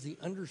faith because he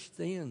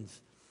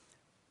understands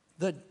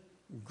that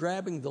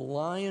grabbing the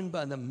lion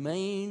by the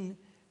mane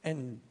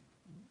and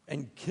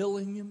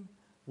killing him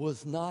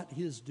was not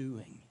his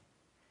doing.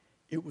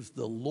 It was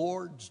the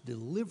Lord's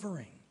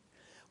delivering.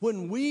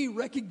 When we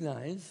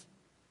recognize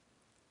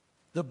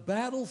the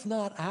battle's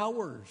not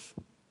ours,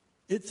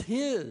 it's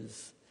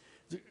his.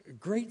 It's a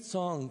great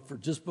song for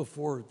just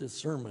before this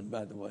sermon,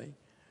 by the way.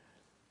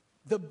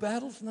 The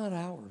battle's not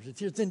ours,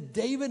 it's his. And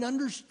David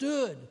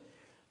understood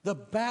the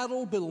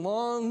battle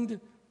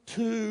belonged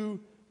to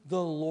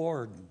the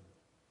Lord.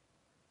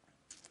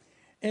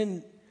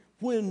 And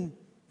when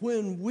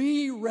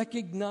we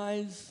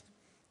recognize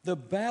the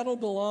battle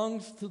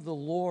belongs to the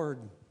Lord,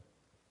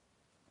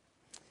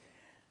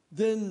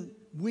 then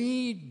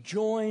we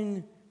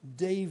join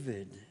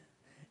David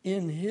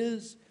in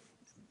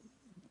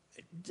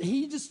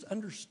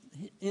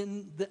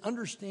the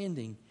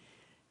understanding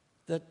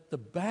that the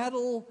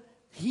battle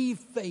he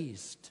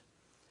faced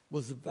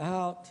was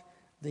about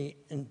the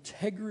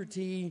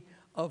integrity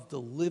of the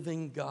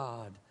living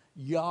God,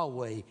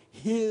 Yahweh,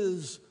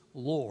 his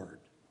Lord.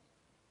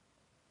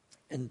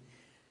 And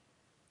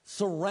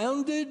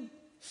surrounded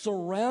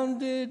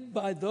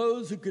by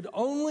those who could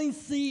only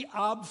see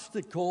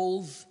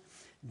obstacles,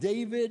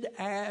 David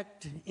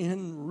acted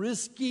in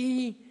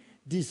risky,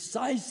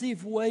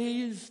 decisive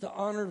ways to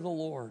honor the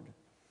Lord.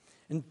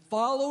 And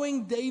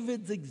following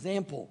David's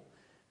example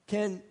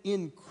can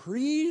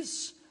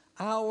increase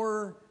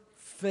our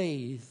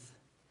faith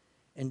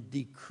and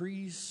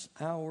decrease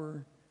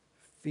our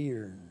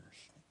fears.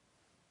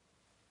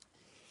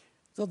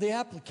 So the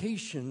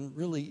application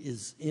really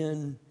is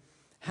in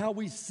how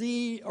we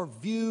see or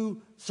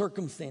view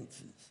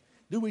circumstances.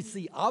 Do we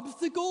see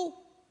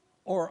obstacle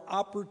or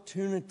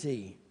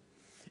opportunity?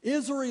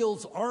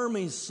 Israel's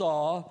army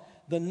saw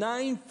the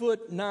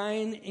 9-foot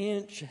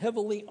 9-inch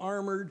heavily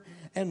armored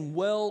and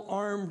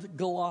well-armed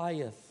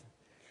Goliath.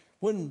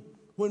 When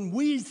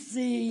we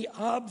see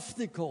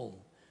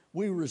obstacle,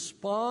 we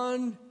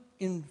respond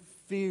in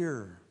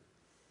fear.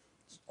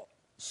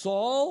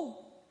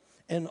 Saul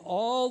and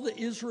all the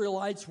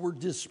Israelites were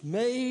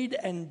dismayed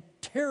and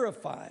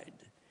terrified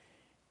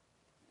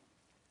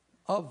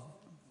of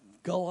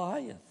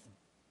Goliath.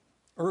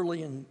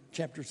 Early in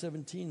chapter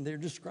 17, they're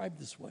described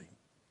this way.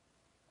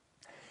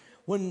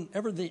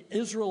 Whenever the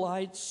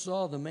Israelites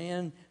saw the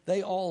man,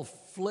 they all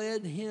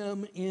fled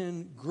him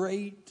in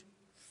great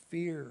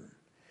fear.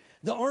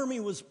 The army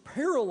was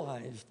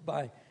paralyzed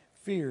by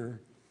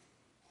fear.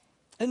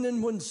 And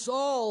then when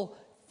Saul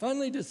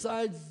finally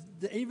decides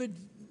David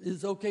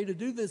is okay to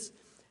do this,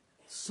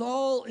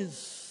 Saul is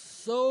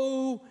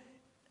so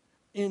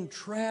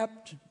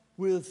entrapped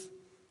with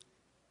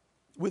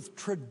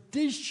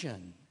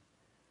tradition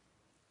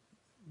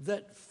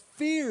that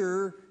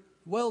fear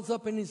wells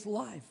up in his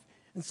life.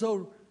 And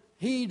so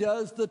he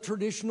does the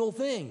traditional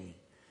thing.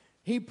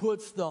 He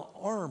puts the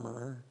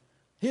armor,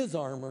 his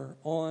armor,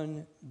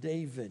 on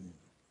David.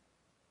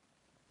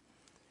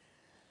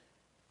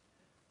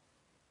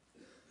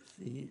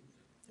 See,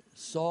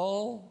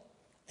 Saul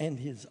and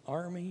his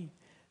army,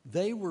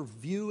 they were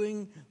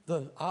viewing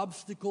the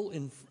obstacle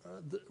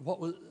what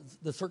was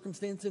the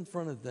circumstance in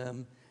front of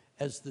them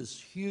as this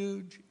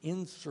huge,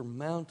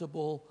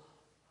 insurmountable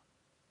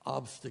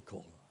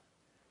obstacle,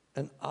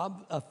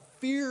 a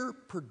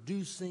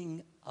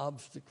fear-producing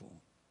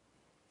obstacle.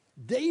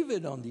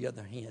 David, on the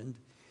other hand,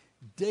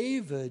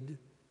 David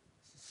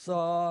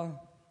saw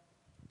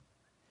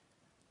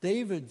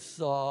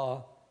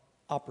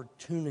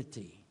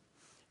opportunity.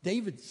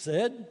 David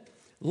said,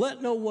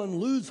 "Let no one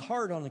lose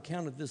heart on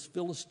account of this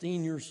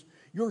Philistine.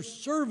 Your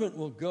servant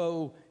will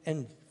go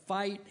and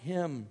fight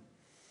him."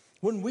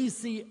 When we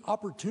see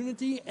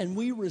opportunity and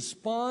we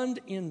respond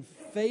in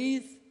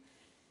faith,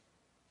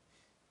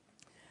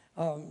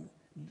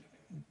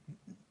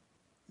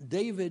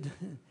 David,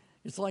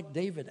 it's like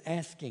David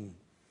asking,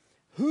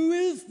 who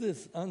is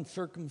this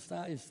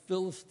uncircumcised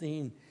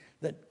Philistine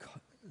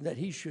that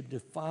he should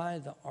defy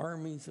the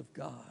armies of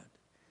God?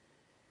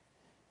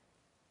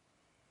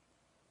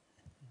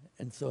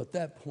 And so at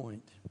that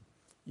point,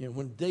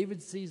 when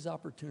David sees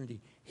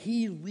opportunity,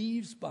 he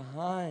leaves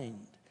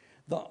behind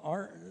the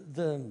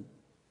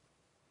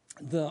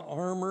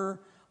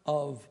armor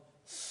of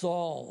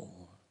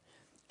Saul,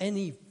 and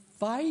he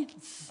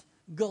fights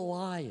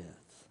Goliath.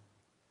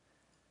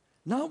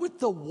 Not with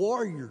the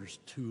warrior's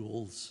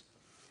tools,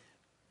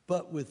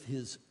 but with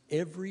his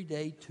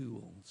everyday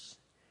tools.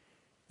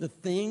 The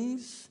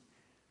things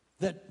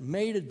that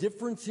made a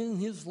difference in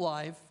his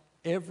life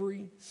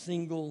every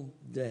single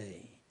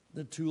day.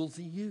 The tools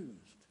he used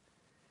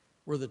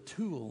were the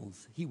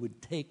tools he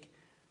would take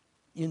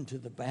into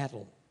the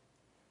battle.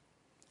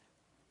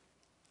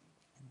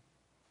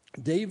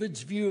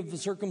 David's view of the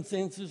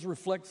circumstances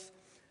reflects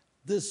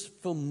this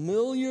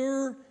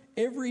familiar,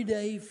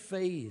 everyday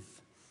faith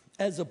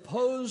as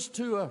opposed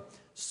to a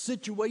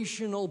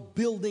situational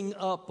building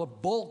up, a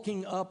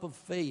bulking up of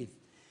faith.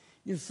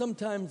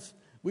 Sometimes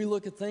we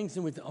look at things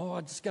and we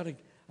think,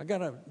 I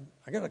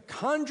gotta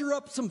conjure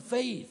up some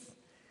faith.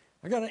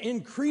 I gotta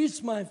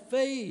increase my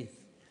faith.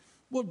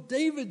 Well,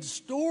 David's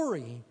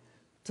story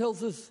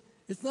tells us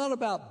it's not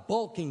about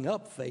bulking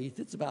up faith,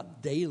 it's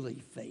about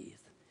daily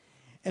faith.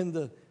 And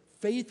the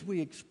faith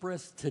we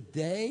express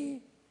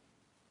today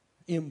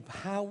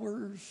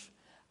empowers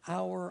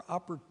our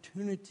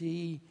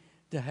opportunity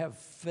to have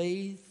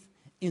faith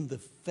in the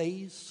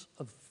face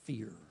of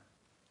fear.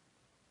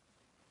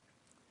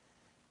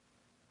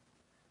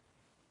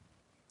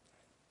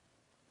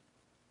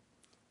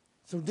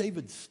 So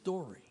David's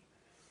story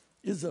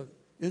is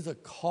a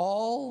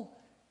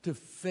call to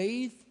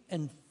faith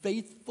and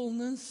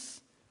faithfulness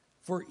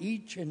for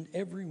each and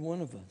every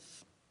one of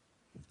us.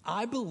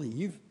 I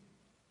believe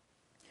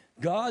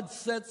God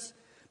sets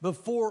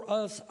before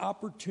us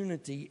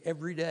opportunity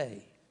every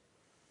day.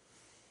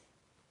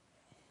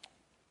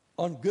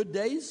 On good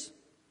days,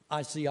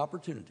 I see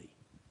opportunity.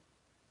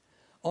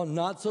 On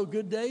not so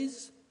good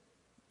days,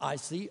 I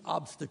see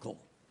obstacle.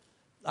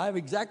 I have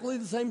exactly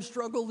the same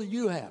struggle that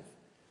you have.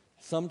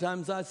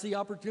 Sometimes I see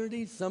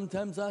opportunity,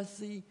 sometimes I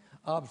see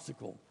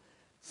obstacle.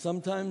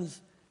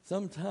 Sometimes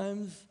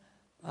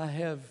I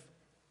have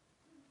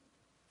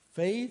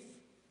faith,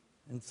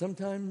 and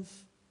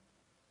sometimes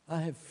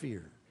I have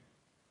fear.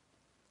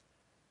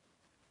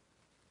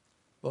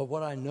 But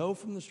what I know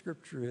from the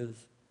Scripture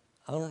is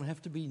I don't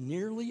have to be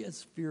nearly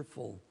as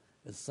fearful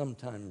as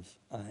sometimes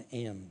I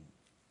am.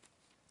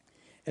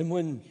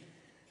 And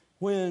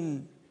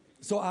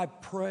so I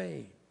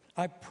pray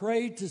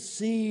to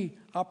see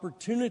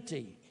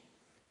opportunity,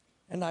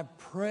 and I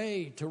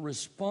pray to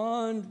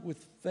respond with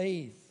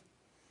faith.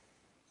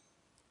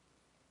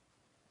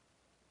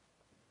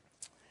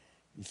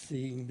 You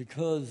see,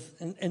 because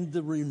and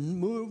the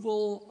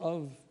removal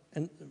of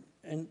and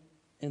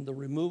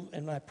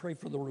I pray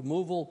for the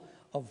removal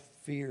of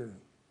fear.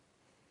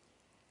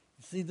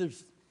 See,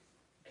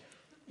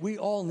 we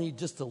all need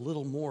just a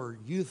little more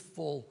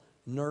youthful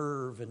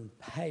nerve and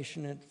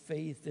passionate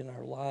faith in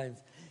our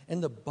lives.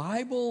 And the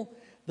Bible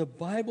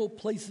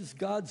places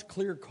God's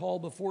clear call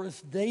before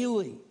us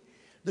daily.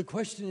 The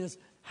question is,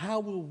 how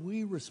will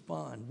we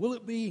respond? Will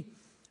it be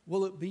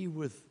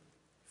with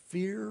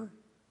fear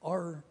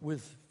or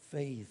with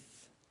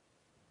faith?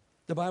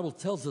 The Bible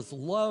tells us,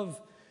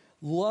 love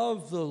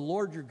the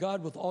Lord your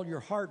God with all your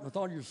heart, with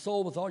all your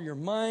soul, with all your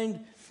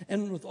mind,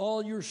 and with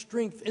all your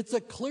strength. It's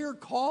a clear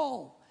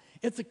call.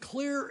 It's a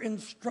clear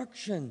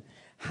instruction.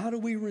 How do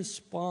we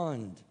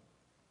respond?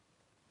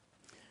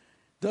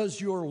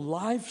 Does your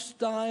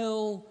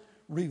lifestyle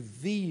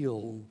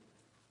reveal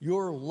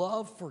your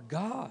love for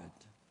God?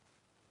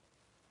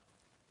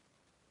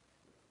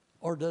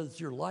 Or does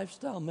your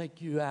lifestyle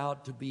make you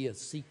out to be a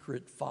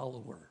secret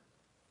follower?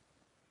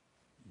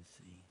 You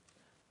see,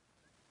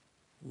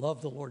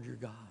 love the Lord your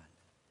God.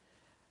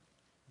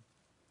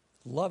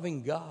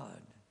 Loving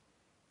God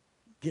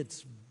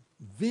gets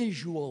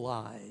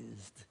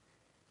visualized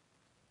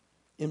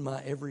in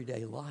my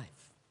everyday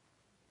life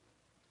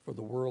for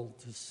the world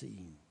to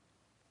see.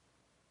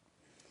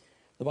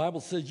 The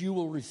Bible says you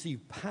will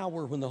receive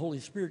power when the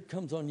Holy Spirit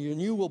comes on you,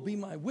 and you will be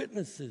my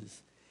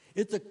witnesses.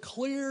 It's a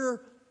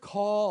clear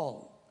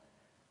call.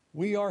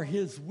 We are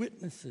His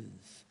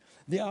witnesses.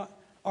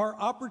 Our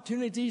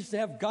opportunities to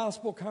have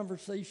gospel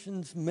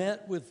conversations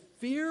met with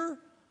fear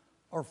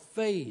or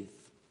faith.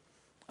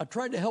 I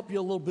tried to help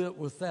you a little bit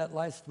with that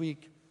last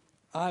week.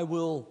 I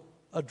will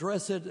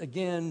address it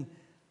again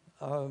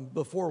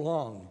before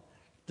long.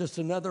 Just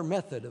another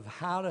method of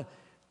how to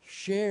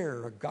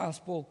share a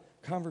gospel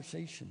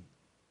conversation.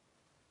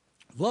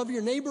 Love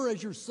your neighbor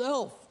as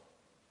yourself.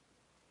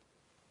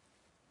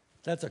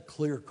 That's a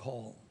clear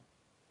call.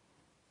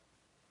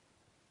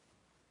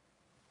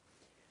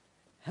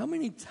 How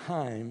many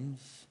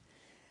times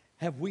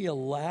have we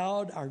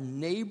allowed our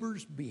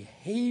neighbor's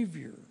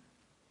behavior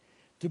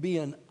to be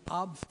an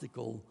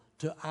obstacle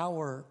to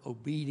our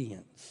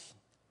obedience?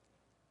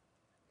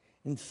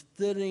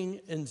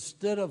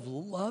 Instead of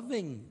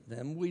loving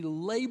them, we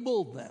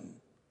label them,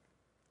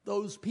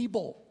 those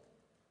people.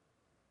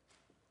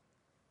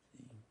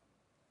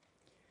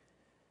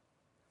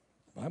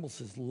 The Bible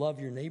says, love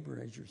your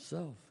neighbor as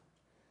yourself.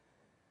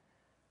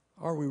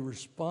 Are we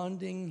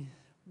responding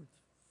with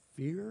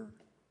fear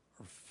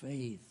or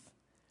faith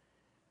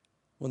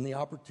when the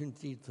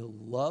opportunity to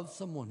love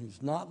someone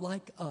who's not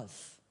like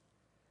us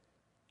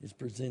is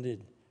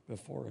presented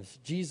before us?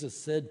 Jesus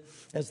said,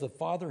 as the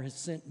Father has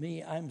sent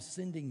me, I'm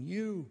sending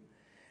you.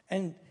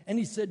 And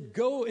he said,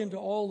 go into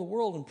all the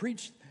world and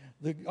preach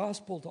the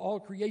gospel to all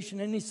creation.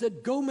 And he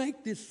said, go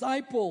make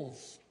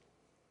disciples.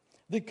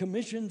 The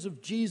commissions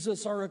of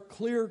Jesus are a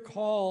clear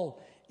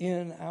call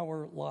in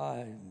our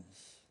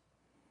lives.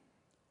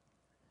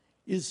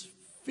 Is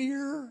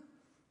fear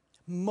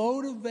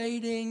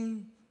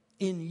motivating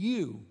in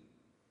you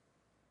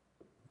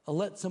a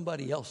let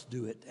somebody else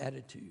do it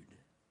attitude?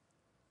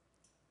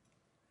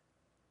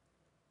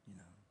 You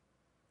know,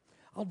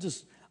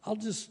 I'll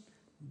just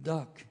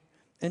duck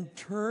and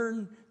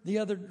turn the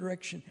other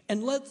direction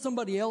and let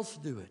somebody else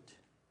do it.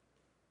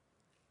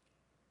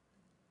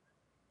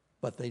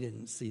 But they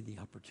didn't see the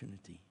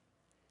opportunity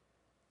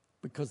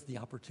because the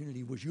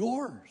opportunity was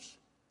yours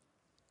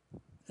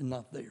and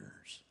not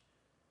theirs.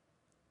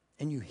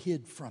 And you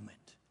hid from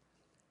it.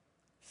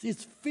 See,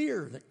 it's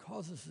fear that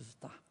causes us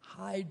to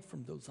hide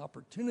from those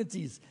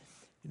opportunities.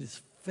 It is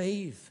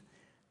faith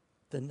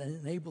that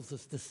enables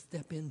us to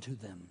step into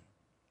them.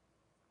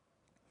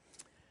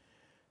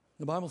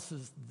 The Bible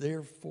says,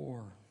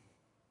 therefore,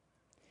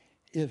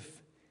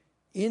 if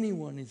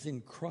anyone is in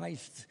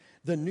Christ,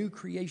 the new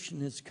creation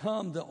has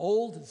come, the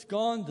old is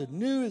gone, the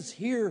new is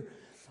here.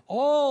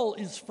 All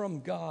is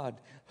from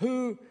God,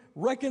 who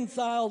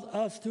reconciled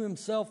us to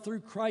himself through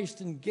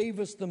Christ and gave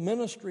us the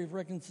ministry of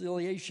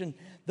reconciliation,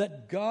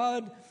 that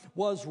God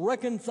was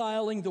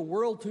reconciling the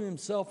world to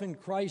himself in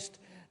Christ,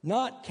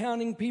 not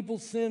counting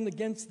people's sin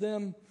against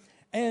them,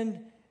 and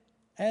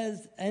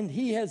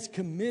he has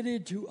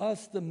committed to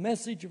us the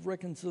message of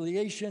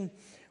reconciliation.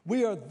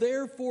 We are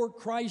therefore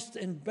Christ's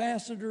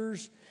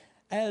ambassadors,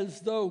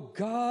 as though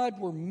God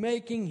were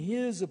making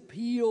his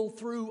appeal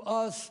through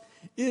us.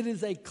 It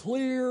is a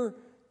clear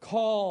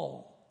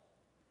call.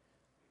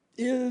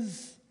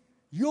 Is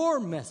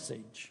your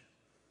message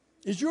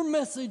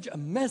a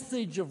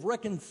message of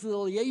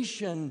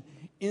reconciliation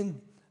in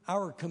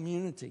our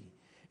community?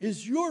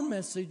 Is your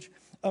message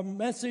a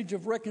message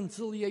of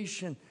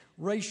reconciliation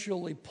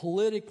racially,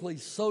 politically,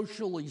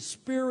 socially,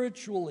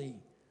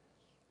 spiritually?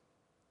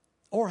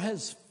 Or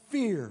has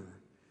fear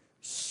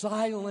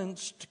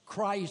silenced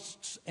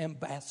Christ's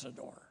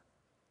ambassador?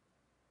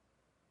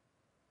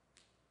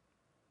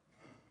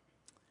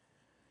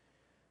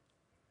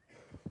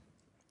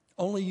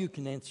 Only you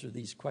can answer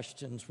these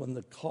questions when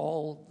the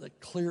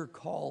clear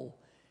call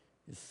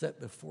is set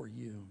before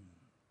you.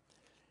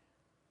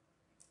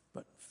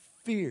 But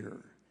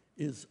fear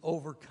is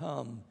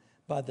overcome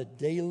by the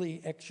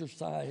daily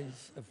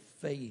exercise of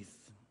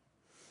faith.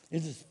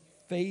 It is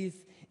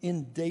faith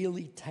in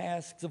daily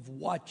tasks of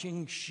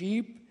watching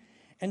sheep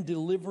and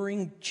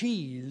delivering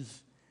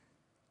cheese,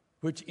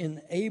 which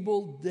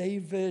enabled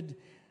David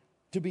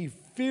to be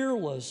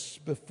fearless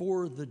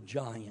before the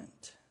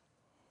giant.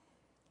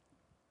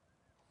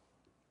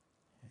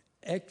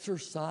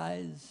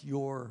 Exercise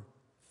your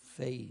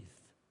faith,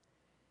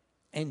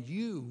 and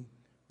you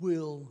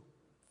will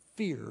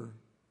fear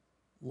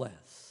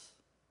less.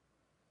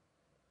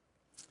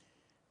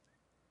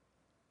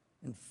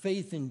 And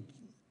faith in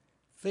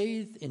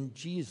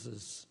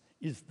Jesus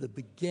is the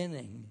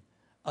beginning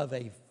of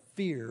a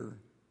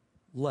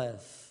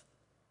fearless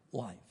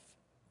life.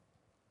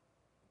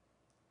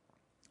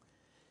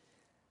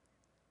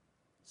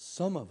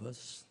 Some of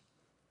us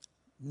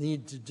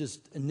need to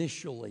just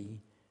initially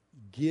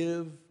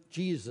give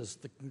Jesus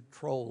the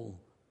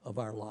control of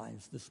our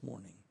lives this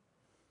morning.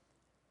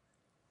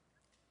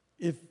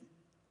 If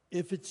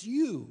it's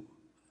you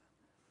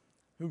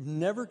who've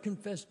never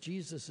confessed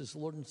Jesus as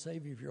Lord and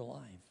Savior of your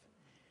life,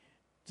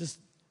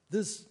 just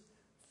this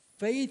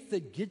faith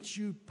that gets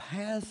you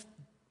past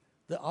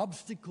the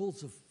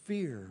obstacles of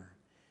fear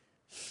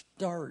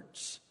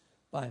starts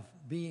by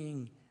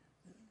giving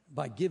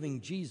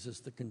Jesus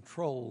the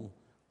control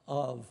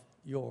of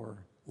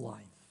your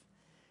life.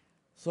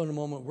 So in a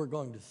moment, we're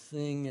going to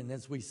sing. And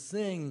as we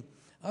sing,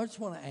 I just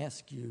want to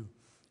ask you,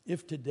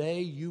 if today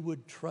you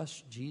would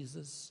trust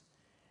Jesus,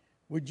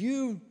 would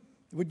you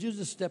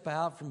just step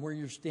out from where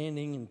you're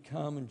standing and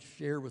come and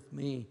share with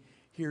me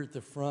here at the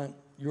front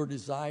your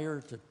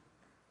desire to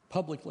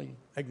publicly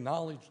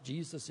acknowledge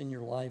Jesus in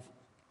your life?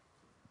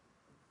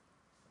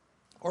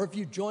 Or if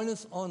you join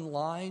us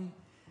online,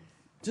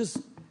 just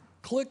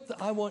click the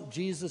I Want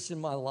Jesus in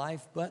My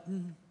Life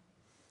button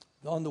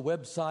on the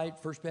website,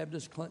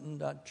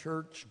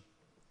 firstbaptistclinton.church.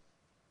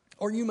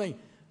 Or you may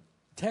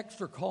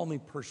text or call me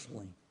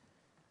personally.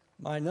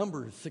 My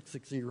number is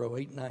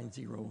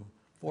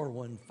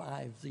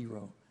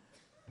 660-890-4150.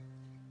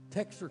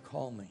 Text or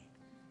call me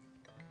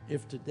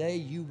if today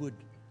you would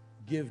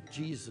give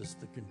Jesus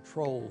the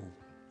control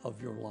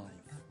of your life.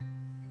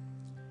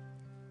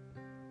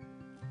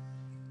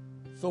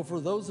 So for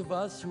those of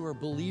us who are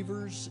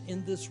believers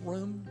in this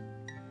room,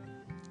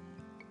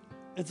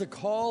 it's a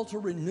call to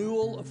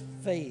renewal of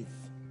faith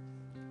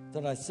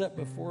that I set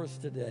before us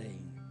today.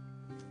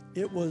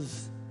 It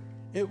was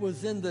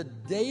in the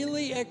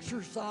daily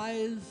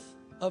exercise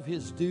of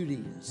his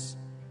duties.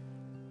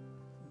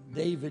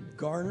 David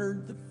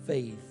garnered the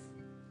faith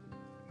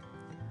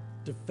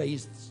to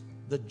face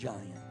the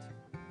giant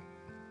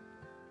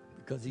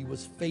because he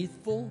was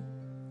faithful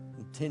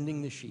in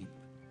tending the sheep.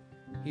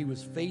 He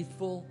was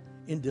faithful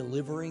in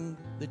delivering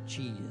the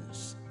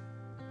cheese.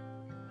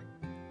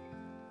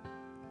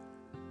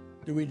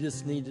 Do we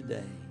just need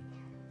today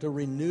to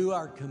renew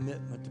our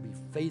commitment to be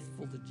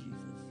faithful to Jesus?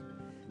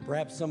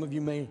 Perhaps some of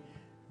you may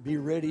be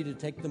ready to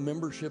take the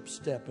membership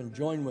step and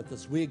join with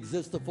us. We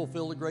exist to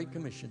fulfill the Great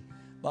Commission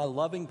by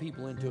loving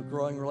people into a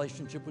growing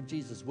relationship with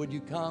Jesus. Would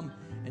you come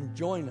and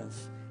join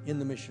us in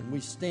the mission? We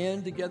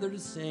stand together to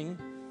sing.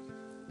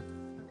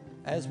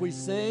 As we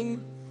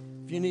sing,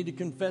 if you need to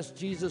confess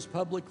Jesus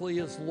publicly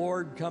as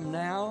Lord, come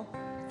now.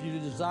 If you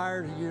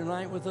desire to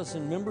unite with us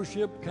in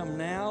membership, come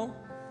now.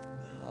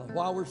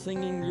 While we're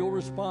singing, you'll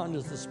respond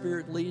as the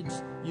Spirit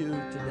leads you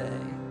today.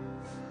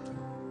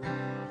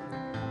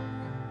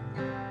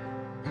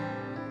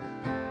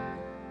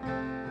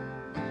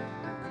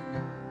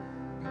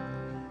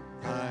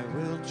 I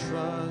will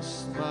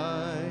trust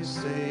my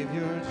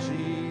Savior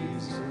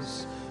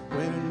Jesus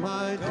when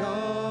my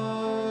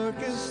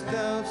darkest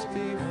doubts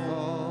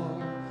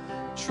befall.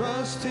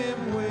 Trust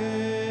him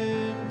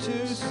when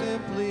to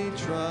simply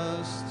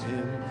trust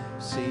him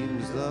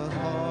seems the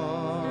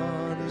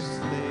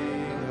hardest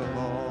thing of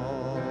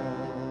all.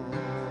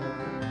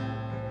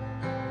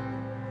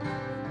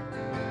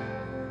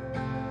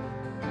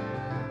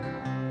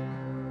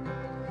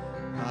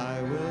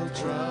 I will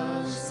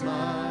trust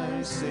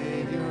my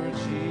Savior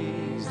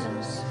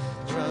Jesus,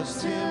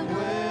 trust him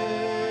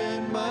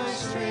when my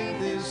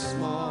strength is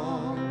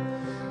small,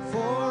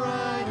 for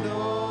I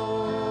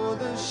know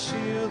the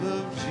shield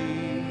of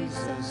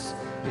Jesus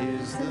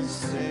is the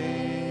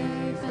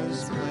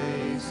safest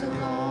place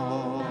of all.